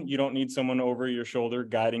own. You don't need someone over your shoulder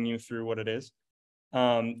guiding you through what it is.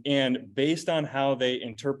 And based on how they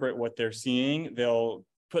interpret what they're seeing, they'll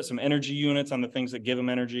put some energy units on the things that give them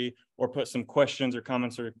energy, or put some questions or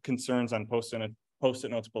comments or concerns on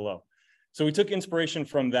post-it notes below. So we took inspiration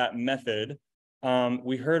from that method.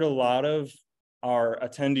 We heard a lot of our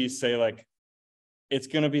attendees say like, it's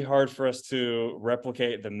going to be hard for us to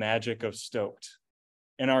replicate the magic of Stoked.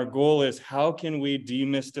 And our goal is, how can we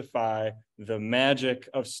demystify the magic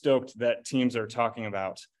of Stoked that teams are talking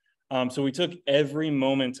about? So we took every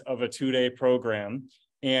moment of a 2-day program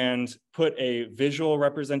and put a visual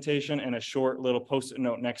representation and a short little post-it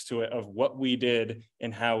note next to it of what we did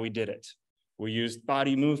and how we did it. We used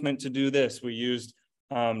body movement to do this. We used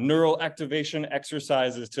neural activation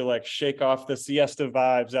exercises to like shake off the siesta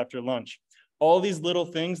vibes after lunch. All these little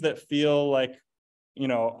things that feel like, you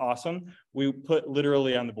know, awesome, we put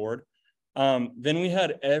literally on the board. Then we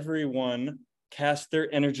had everyone cast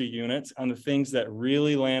their energy units on the things that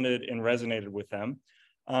really landed and resonated with them.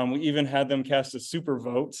 We even had them cast a super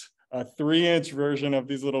vote, a 3-inch version of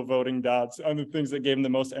these little voting dots on the things that gave them the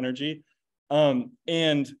most energy.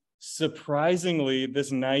 And surprisingly,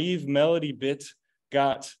 this naive melody bit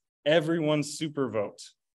got everyone's super vote.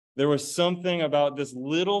 There was something about this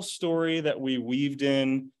little story that we weaved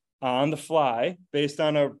in on the fly based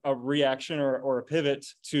on a reaction or a pivot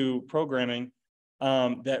to programming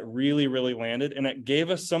that really, really landed. And it gave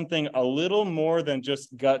us something a little more than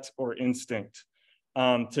just gut or instinct.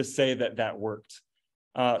 to say that that worked.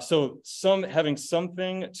 So having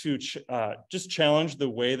something to just challenge the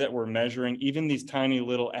way that we're measuring even these tiny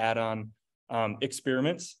little add-on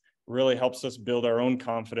experiments really helps us build our own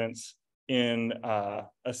confidence in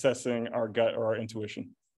assessing our gut or our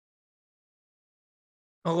intuition.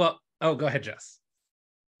 Oh, well, go ahead, Jess.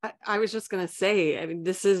 I was just going to say, I mean,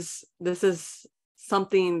 this is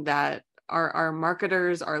something that our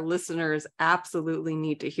marketers, our listeners absolutely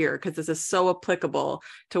need to hear, because this is so applicable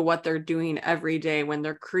to what they're doing every day when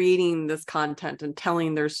they're creating this content and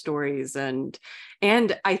telling their stories. And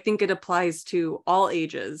I think it applies to all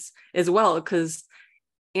ages as well, because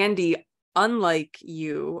Andy, unlike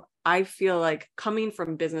you, I feel like coming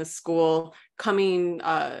from business school, gaining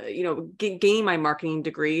my marketing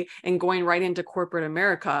degree and going right into corporate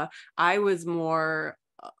America, I was more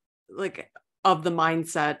like of the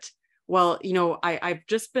mindset, well, I've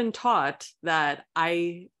just been taught that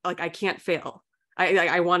I can't fail.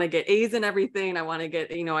 I want to get A's in everything. I want to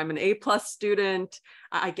get, I'm an A+ student.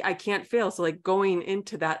 I can't fail. So like going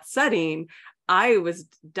into that setting, I was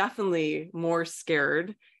definitely more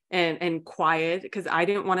scared and quiet because I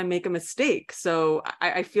didn't want to make a mistake. So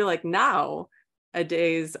I feel like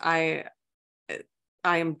nowadays I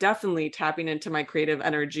am definitely tapping into my creative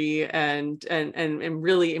energy and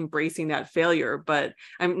really embracing that failure. But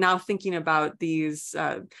I'm now thinking about these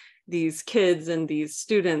kids and these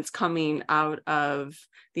students coming out of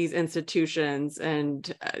these institutions,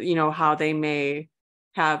 and how they may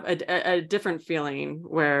have a different feeling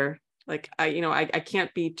where like I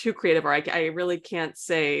can't be too creative, or I really can't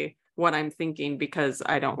say what I'm thinking because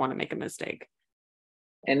I don't want to make a mistake.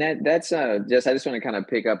 And that's just, I just want to kind of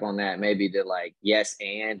pick up on that, maybe to like yes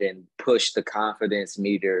and push the confidence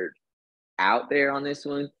meter out there on this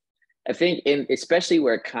one. I think especially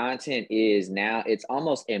where content is now, it's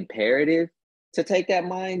almost imperative to take that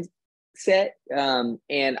mindset.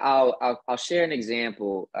 And I'll share an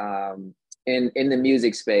example. In the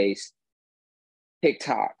music space,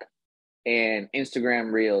 TikTok and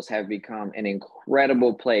Instagram Reels have become an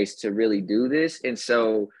incredible place to really do this. And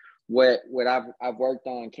so what I've worked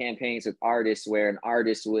on campaigns with artists where an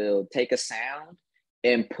artist will take a sound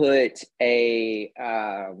and put a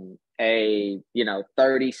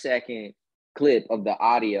 30-second clip of the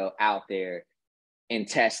audio out there and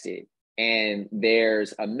test it. And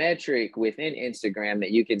there's a metric within Instagram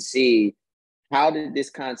that you can see, how did this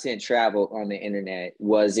content travel on the internet?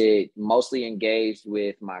 Was it mostly engaged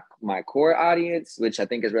with my core audience, which I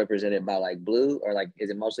think is represented by like blue, or like, is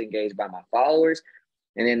it mostly engaged by my followers?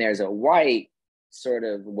 And then there's a white sort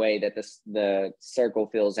of way that the circle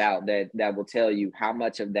fills out that will tell you how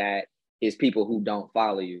much of that is people who don't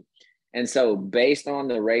follow you. And so based on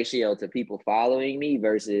the ratio to people following me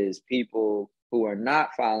versus people who are not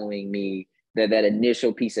following me, that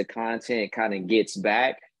initial piece of content kind of gets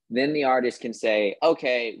back, then the artist can say,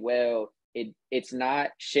 okay, well, it's not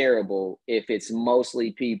shareable if it's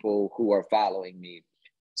mostly people who are following me.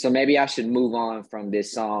 So maybe I should move on from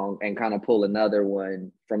this song and kind of pull another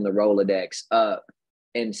one from the Rolodex up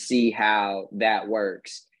and see how that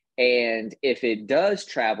works. And if it does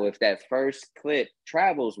travel, if that first clip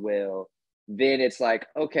travels well, then it's like,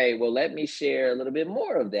 okay, well, let me share a little bit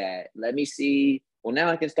more of that. Let me see. Well, now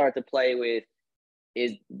I can start to play with,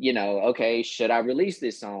 okay, should I release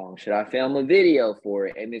this song? Should I film a video for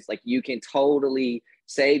it? And it's like, you can totally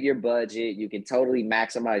save your budget. You can totally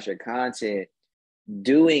maximize your content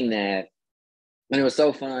doing that. And it was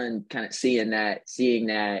so fun kind of seeing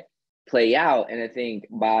that play out. And I think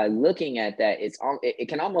by looking at that, it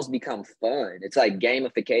can almost become fun. It's like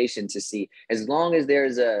gamification to see, as long as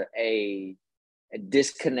there's a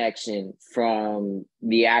disconnection from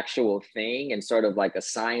the actual thing and sort of like a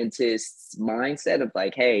scientist's mindset of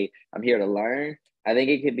like, hey, I'm here to learn. I think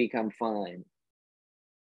it could become fun.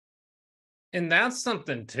 And that's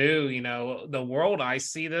something too, the world I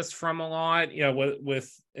see this from a lot,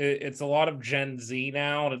 with it's a lot of Gen Z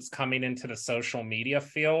now that's coming into the social media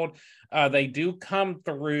field. They do come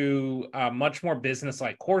through much more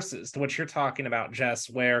business-like courses, to what you're talking about, Jess,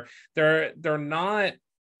 where they're not.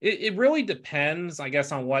 It really depends, I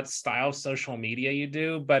guess, on what style of social media you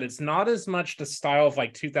do, but it's not as much the style of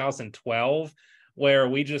like 2012, where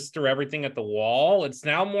we just threw everything at the wall. It's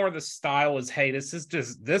now more the style is, hey, this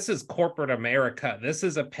is corporate America. This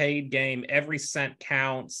is a paid game. Every cent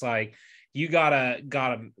counts. Like, you gotta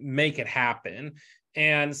make it happen.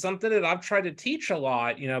 And something that I've tried to teach a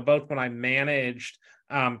lot, both when I managed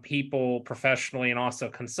people professionally and also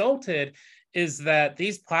consulted, is that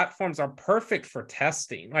these platforms are perfect for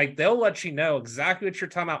testing. Like they'll let you know exactly what you're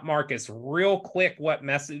talking about, Marcus, real quick, what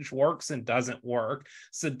message works and doesn't work.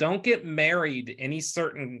 So don't get married to any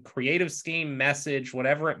certain creative scheme, message,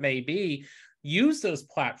 whatever it may be. Use those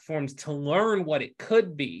platforms to learn what it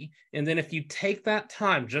could be. And then if you take that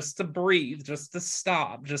time just to breathe, just to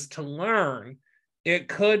stop, just to learn, it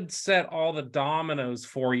could set all the dominoes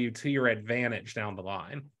for you to your advantage down the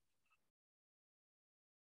line.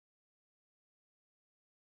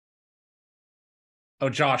 Oh,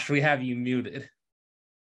 Josh, we have you muted.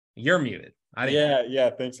 You're muted. Yeah.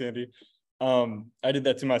 Thanks, Andy. I did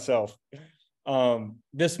that to myself.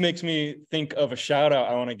 This makes me think of a shout out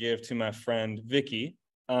I want to give to my friend Vicky.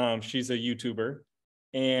 She's a YouTuber,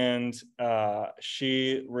 and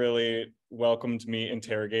she really welcomed me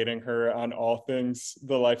interrogating her on all things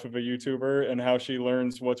the life of a YouTuber and how she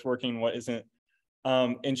learns what's working, what isn't.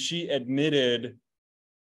 And she admitted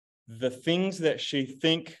the things that she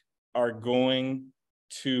think are going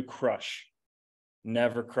to crush,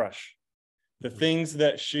 never crush. The things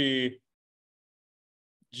that she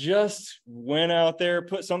just went out there,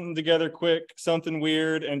 put something together quick, something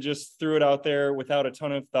weird, and just threw it out there without a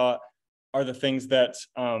ton of thought are the things that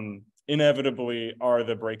inevitably are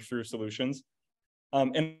the breakthrough solutions.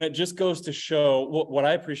 And it just goes to show what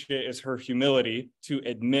I appreciate is her humility to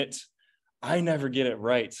admit, I never get it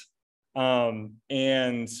right.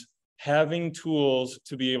 And having tools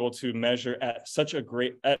to be able to measure at such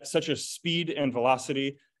a speed and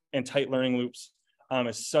velocity and tight learning loops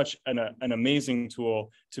is such an amazing tool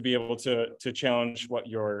to be able to challenge what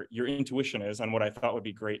your intuition is on what I thought would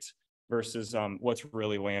be great versus what's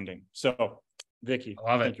really landing. So, Vicky,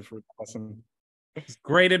 thank you for awesome. It's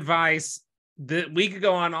great advice. We could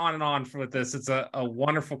go on and on with this. It's a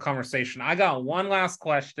wonderful conversation. I got one last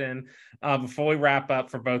question before we wrap up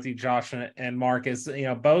for both you, Josh and Marcus. You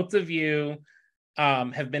know, both of you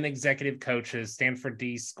have been executive coaches, Stanford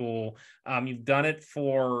D School. You've done it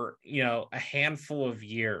for, a handful of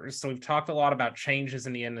years. So we've talked a lot about changes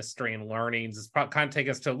in the industry and learnings. It's probably kind of take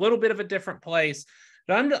us to a little bit of a different place.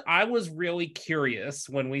 But I was really curious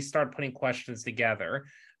when we started putting questions together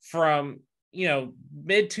from,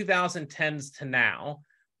 mid 2010s to now,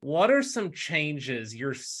 what are some changes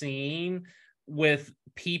you're seeing with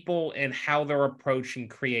people and how they're approaching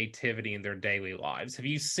creativity in their daily lives? Have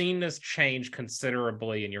you seen this change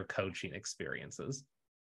considerably in your coaching experiences?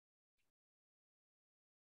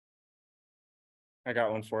 I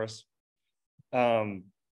got one for us.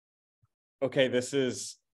 Okay, this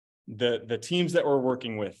is the teams that we're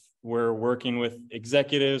working with. We're working with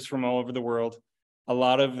executives from all over the world. A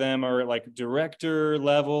lot of them are like director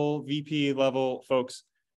level, VP level folks.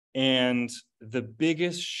 And the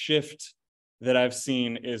biggest shift that I've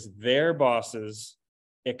seen is their bosses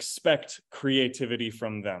expect creativity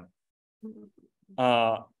from them.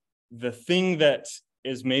 The thing that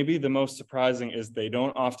is maybe the most surprising is they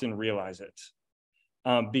don't often realize it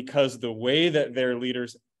because the way that their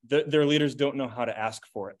leaders don't know how to ask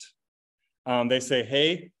for it. They say,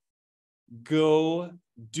 hey, go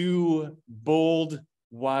do bold,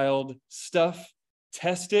 wild stuff,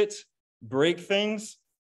 test it, break things,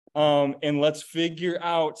 and let's figure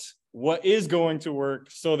out what is going to work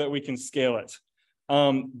so that we can scale it.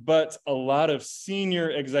 But a lot of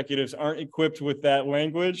senior executives aren't equipped with that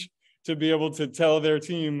language to be able to tell their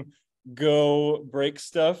team, go break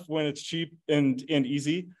stuff when it's cheap and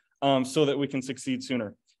easy, so that we can succeed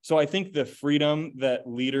sooner. So I think the freedom that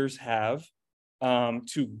leaders have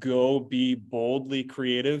to go be boldly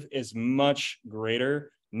creative is much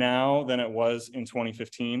greater now than it was in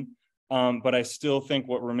 2015. But I still think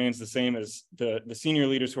what remains the same is the senior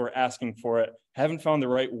leaders who are asking for it haven't found the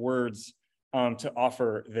right words to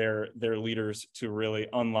offer their leaders to really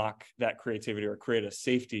unlock that creativity or create a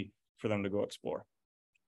safety for them to go explore.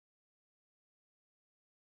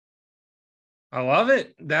 I love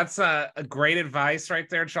it. That's a great advice right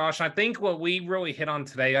there, Josh. I think what we really hit on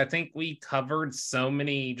today, I think we covered so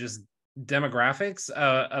many just demographics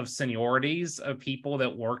of seniorities of people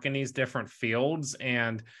that work in these different fields.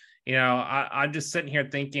 And, I'm just sitting here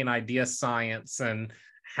thinking idea science and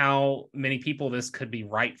how many people this could be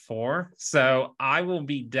right for. So I will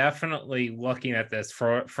be definitely looking at this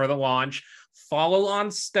for the launch. Follow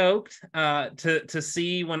on Stoked to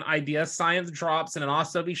see when idea science drops, and then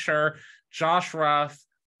also be sure Josh Ruff,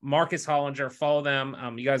 Marcus Hollinger, follow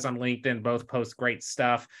them. You guys on LinkedIn both post great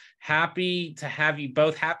stuff. Happy to have you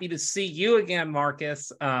both. Happy to see you again,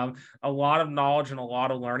 Marcus. A lot of knowledge and a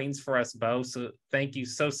lot of learnings for us both. So thank you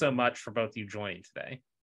so much for both you joining today.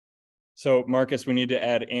 So Marcus, we need to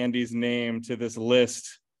add Andy's name to this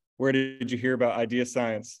list. Where did you hear about idea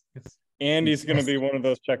science? Andy's going to be one of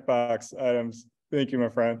those checkbox items. Thank you, my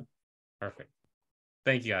friend. Perfect.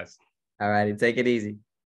 Thank you, guys. All righty, take it easy.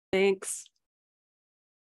 Thanks.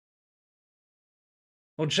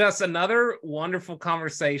 Well, Jess, another wonderful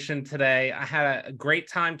conversation today. I had a great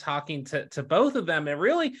time talking to both of them. And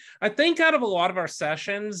really, I think out of a lot of our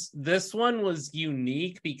sessions, this one was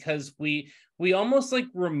unique because we almost like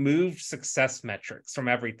removed success metrics from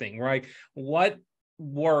everything, right? What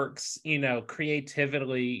works,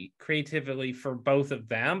 creatively for both of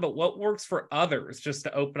them, but what works for others, just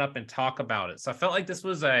to open up and talk about it. So I felt like this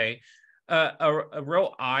was a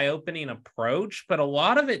real eye-opening approach, but a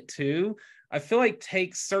lot of it too, I feel like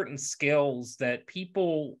takes certain skills that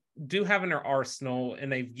people do have in their arsenal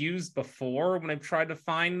and they've used before when they've tried to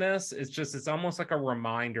find this. It's almost like a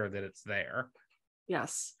reminder that it's there.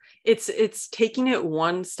 Yes. It's taking it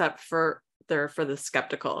one step further for the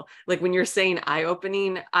skeptical. Like when you're saying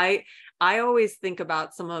eye-opening, I always think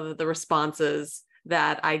about some of the responses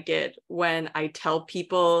that I get when I tell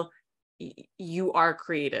people you are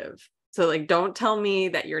creative. So like, don't tell me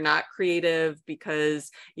that you're not creative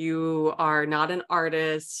because you are not an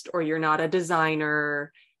artist or you're not a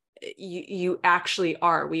designer. You actually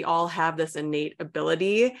are. We all have this innate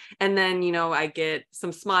ability. And then, I get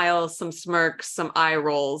some smiles, some smirks, some eye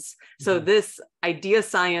rolls. So this idea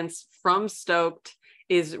science from Stoked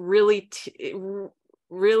is really,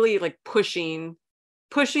 really like pushing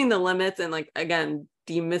the limits and like, again,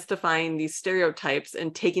 demystifying these stereotypes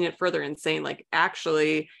and taking it further and saying like,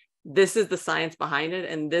 actually, this is the science behind it.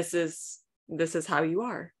 And this is how you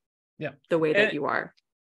are. Yeah. The way that you are.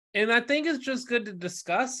 And I think it's just good to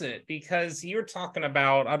discuss it because you're talking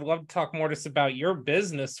about, I'd love to talk more just about your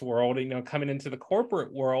business world, coming into the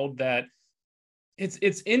corporate world, that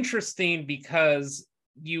it's interesting because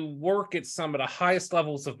you work at some of the highest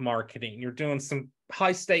levels of marketing. You're doing some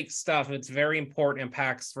high stakes stuff. It's very important,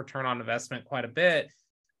 impacts return on investment quite a bit.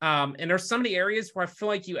 And there's some of the areas where I feel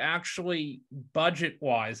like you actually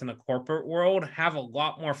budget-wise in the corporate world have a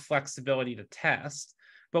lot more flexibility to test,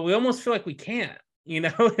 but we almost feel like we can't.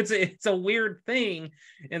 It's a weird thing.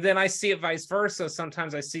 And then I see it vice versa.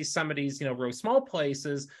 Sometimes I see some of these, real small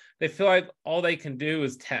places, they feel like all they can do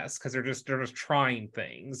is test because they're just trying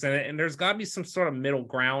things. And there's got to be some sort of middle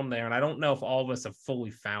ground there. And I don't know if all of us have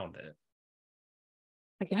fully found it.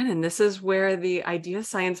 Again, and this is where the idea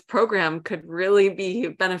science program could really be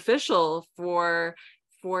beneficial for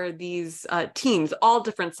these teams, all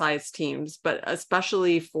different size teams, but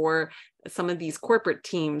especially for some of these corporate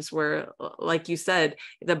teams where, like you said,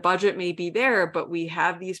 the budget may be there, but we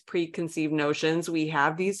have these preconceived notions, we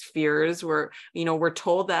have these fears where, we're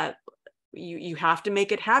told that you have to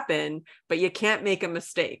make it happen, but you can't make a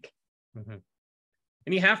mistake. Mm-hmm.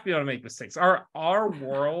 And you have to be able to make mistakes. Our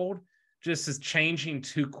world just is changing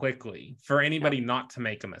too quickly for anybody not to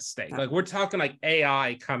make a mistake. Like we're talking like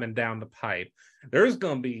AI coming down the pipe. There's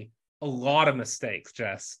going to be a lot of mistakes,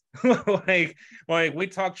 Jess. like we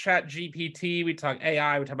talk Chat GPT, we talk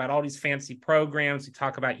AI, we talk about all these fancy programs. We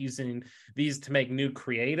talk about using these to make new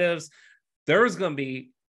creatives. There's going to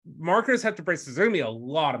be, marketers have to brace this. There's going to be a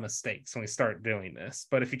lot of mistakes when we start doing this.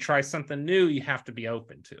 But if you try something new, you have to be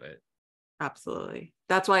open to it. Absolutely.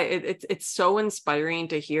 That's why it's so inspiring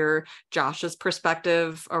to hear Josh's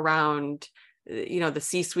perspective around, the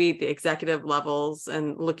C-suite, the executive levels,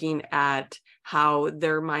 and looking at how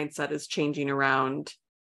their mindset is changing around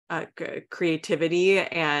creativity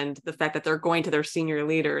and the fact that they're going to their senior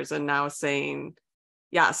leaders and now saying,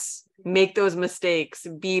 yes, make those mistakes,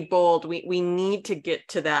 be bold. We need to get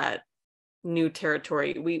to that new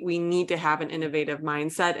territory. We need to have an innovative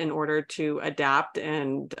mindset in order to adapt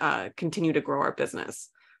and continue to grow our business.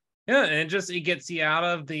 Yeah, and it gets you out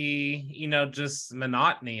of the, just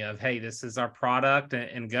monotony of, hey, this is our product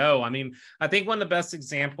and go. I mean, I think one of the best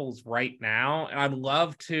examples right now, and I'd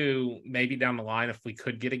love to maybe down the line, if we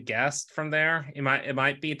could get a guest from there, it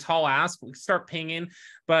might be a tall ask, we can start pinging,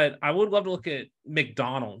 but I would love to look at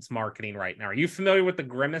McDonald's marketing right now. Are you familiar with the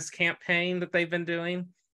Grimace campaign that they've been doing?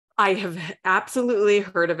 I have absolutely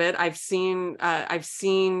heard of it. I've seen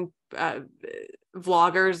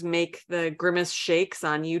vloggers make the Grimace shakes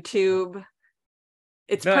on YouTube.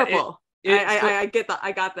 It's purple. I get that.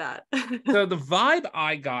 I got that. So the vibe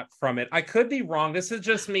I got from it, I could be wrong. This is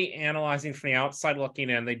just me analyzing from the outside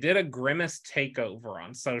looking in. They did a Grimace takeover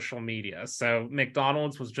on social media. So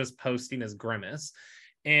McDonald's was just posting as Grimace.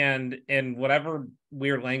 And in whatever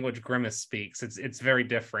weird language Grimace speaks, it's very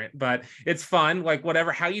different, but it's fun. Like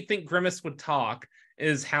how you think Grimace would talk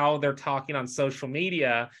is how they're talking on social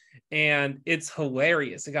media, and it's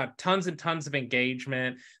hilarious. It got tons and tons of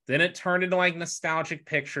engagement. Then it turned into like nostalgic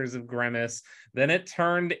pictures of Grimace. Then it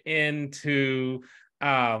turned into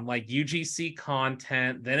like UGC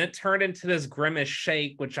content. Then it turned into this Grimace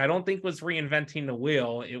shake, which I don't think was reinventing the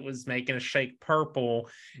wheel. It was making a shake purple.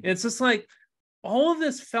 And it's just like all of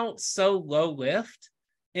this felt so low lift,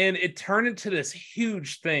 and it turned into this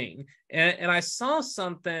huge thing. And I saw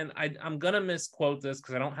something, I'm going to misquote this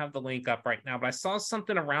because I don't have the link up right now, but I saw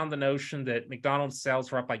something around the notion that McDonald's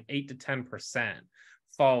sales were up like 8 to 10%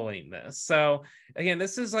 following this. So again,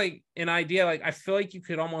 this is like an idea, like I feel like you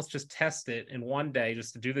could almost just test it in one day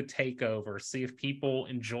just to do the takeover, see if people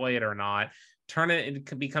enjoy it or not, turn it,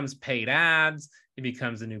 it becomes paid ads, it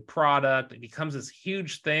becomes a new product, it becomes this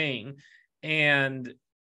huge thing. And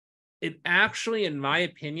it actually, in my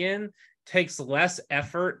opinion, takes less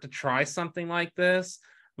effort to try something like this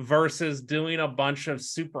versus doing a bunch of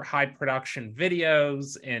super high production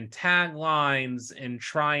videos and taglines and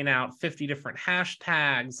trying out 50 different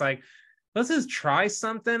hashtags. Like, let's just try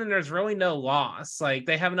something, and there's really no loss. Like,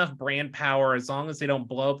 they have enough brand power as long as they don't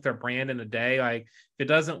blow up their brand in a day. Like, if it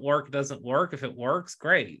doesn't work, it doesn't work. If it works,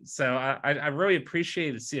 great. So I really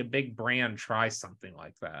appreciate to see a big brand try something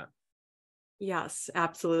like that. Yes,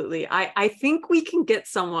 absolutely. I think we can get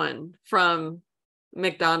someone from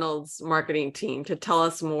McDonald's marketing team to tell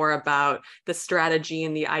us more about the strategy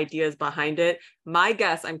and the ideas behind it. My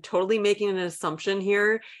guess, I'm totally making an assumption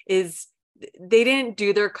here, is they didn't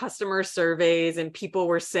do their customer surveys and people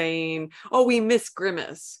were saying, oh, we miss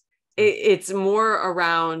Grimace. It's more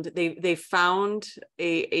around they found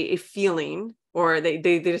a feeling, or they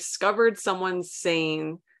discovered someone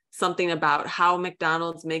saying something about how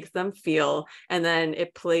McDonald's makes them feel, and then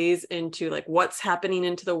it plays into like what's happening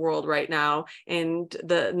into the world right now, and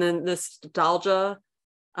the nostalgia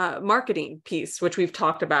marketing piece, which we've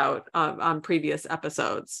talked about on previous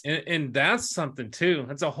episodes. And that's something too.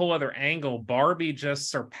 That's a whole other angle. Barbie just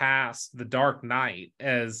surpassed The Dark Knight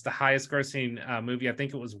as the highest grossing movie. I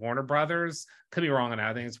think it was Warner Brothers. Could be wrong on that.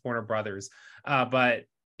 I think it's Warner Brothers. But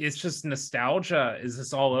it's just nostalgia is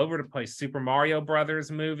this all over the place. Super Mario Brothers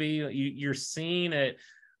movie, you're seeing it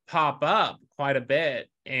pop up quite a bit.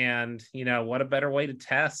 And, you know, what a better way to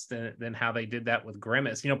test than how they did that with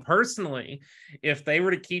Grimace. You know, personally, if they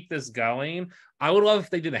were to keep this going, I would love if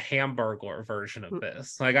they did a Hamburglar version of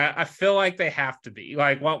this. Like, I feel like they have to be.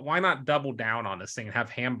 Like, why not double down on this thing and have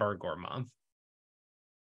Hamburglar month?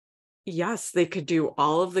 Yes, they could do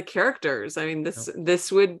all of the characters. I mean,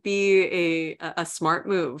 this would be a smart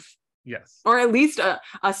move. Yes. Or at least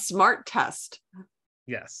a smart test.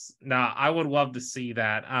 Yes. Now, I would love to see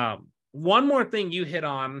that. One more thing you hit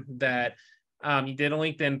on that you did a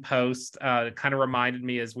LinkedIn post that kind of reminded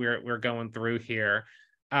me as we're going through here.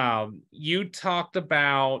 You talked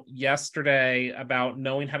about yesterday about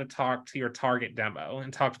knowing how to talk to your target demo,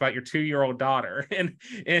 and talked about your 2-year-old daughter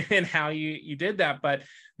and how you did that. But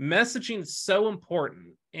messaging is so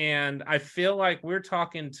important. And I feel like we're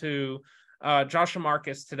talking to Josh and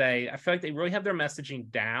Marcus today. I feel like they really have their messaging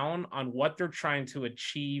down on what they're trying to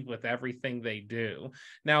achieve with everything they do.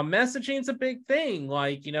 Now, messaging is a big thing.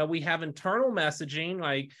 Like, you know, we have internal messaging,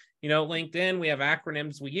 like, you know, LinkedIn, we have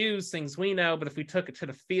acronyms we use, things we know, but if we took it to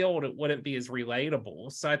the field, it wouldn't be as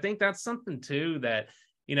relatable. So I think that's something too that,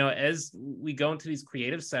 you know, as we go into these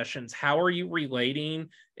creative sessions, how are you relating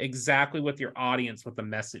exactly with your audience, with the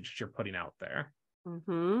message you're putting out there?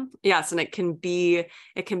 Mm-hmm. Yes, and it can be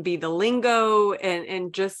the lingo,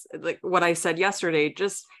 and just like what I said yesterday,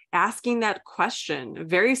 just asking that question, a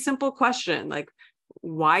very simple question, like,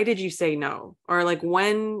 why did you say no? Or like,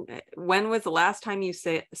 when was the last time you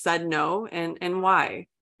said no, and why?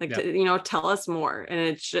 Like, Yep. you know, tell us more.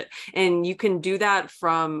 And and you can do that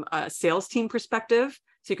from a sales team perspective.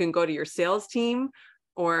 So you can go to your sales team,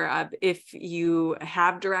 or if you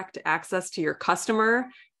have direct access to your customer,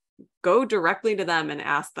 go directly to them and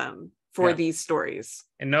ask them for these stories.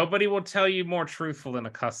 And nobody will tell you more truthful than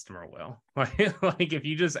a customer will. Like if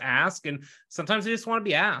you just ask, and sometimes they just want to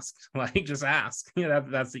be asked, like just ask. You know,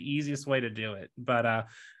 that's the easiest way to do it. But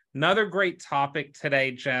another great topic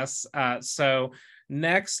today, Jess. So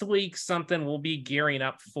next week, something we'll be gearing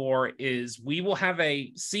up for is we will have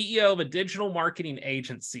a CEO of a digital marketing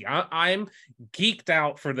agency. I'm geeked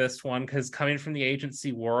out for this one because coming from the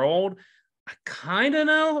agency world, I kind of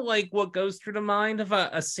know like what goes through the mind of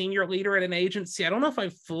a senior leader at an agency. I don't know if I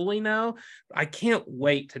fully know. I can't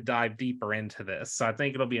wait to dive deeper into this. So I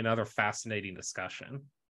think it'll be another fascinating discussion.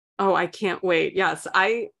 Oh, I can't wait. Yes,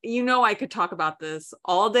 I could talk about this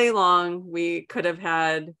all day long. We could have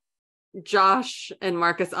had Josh and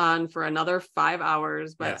Marcus on for another 5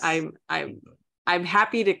 hours, but yes. I'm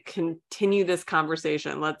happy to continue this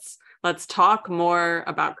conversation. Let's talk more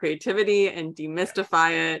about creativity and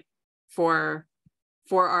demystify it for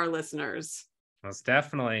our listeners. Most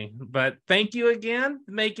definitely. But thank you again,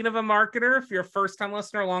 Making of a Marketer. If you're a first-time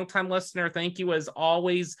listener, long-time listener, thank you as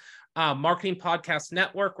always. Marketing Podcast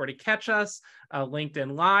Network, where to catch us,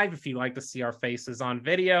 LinkedIn Live, if you like to see our faces on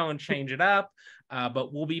video and change it up.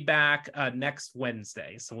 But we'll be back next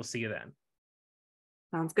Wednesday. So we'll see you then.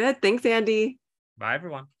 Sounds good. Thanks, Andy. Bye,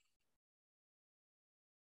 everyone.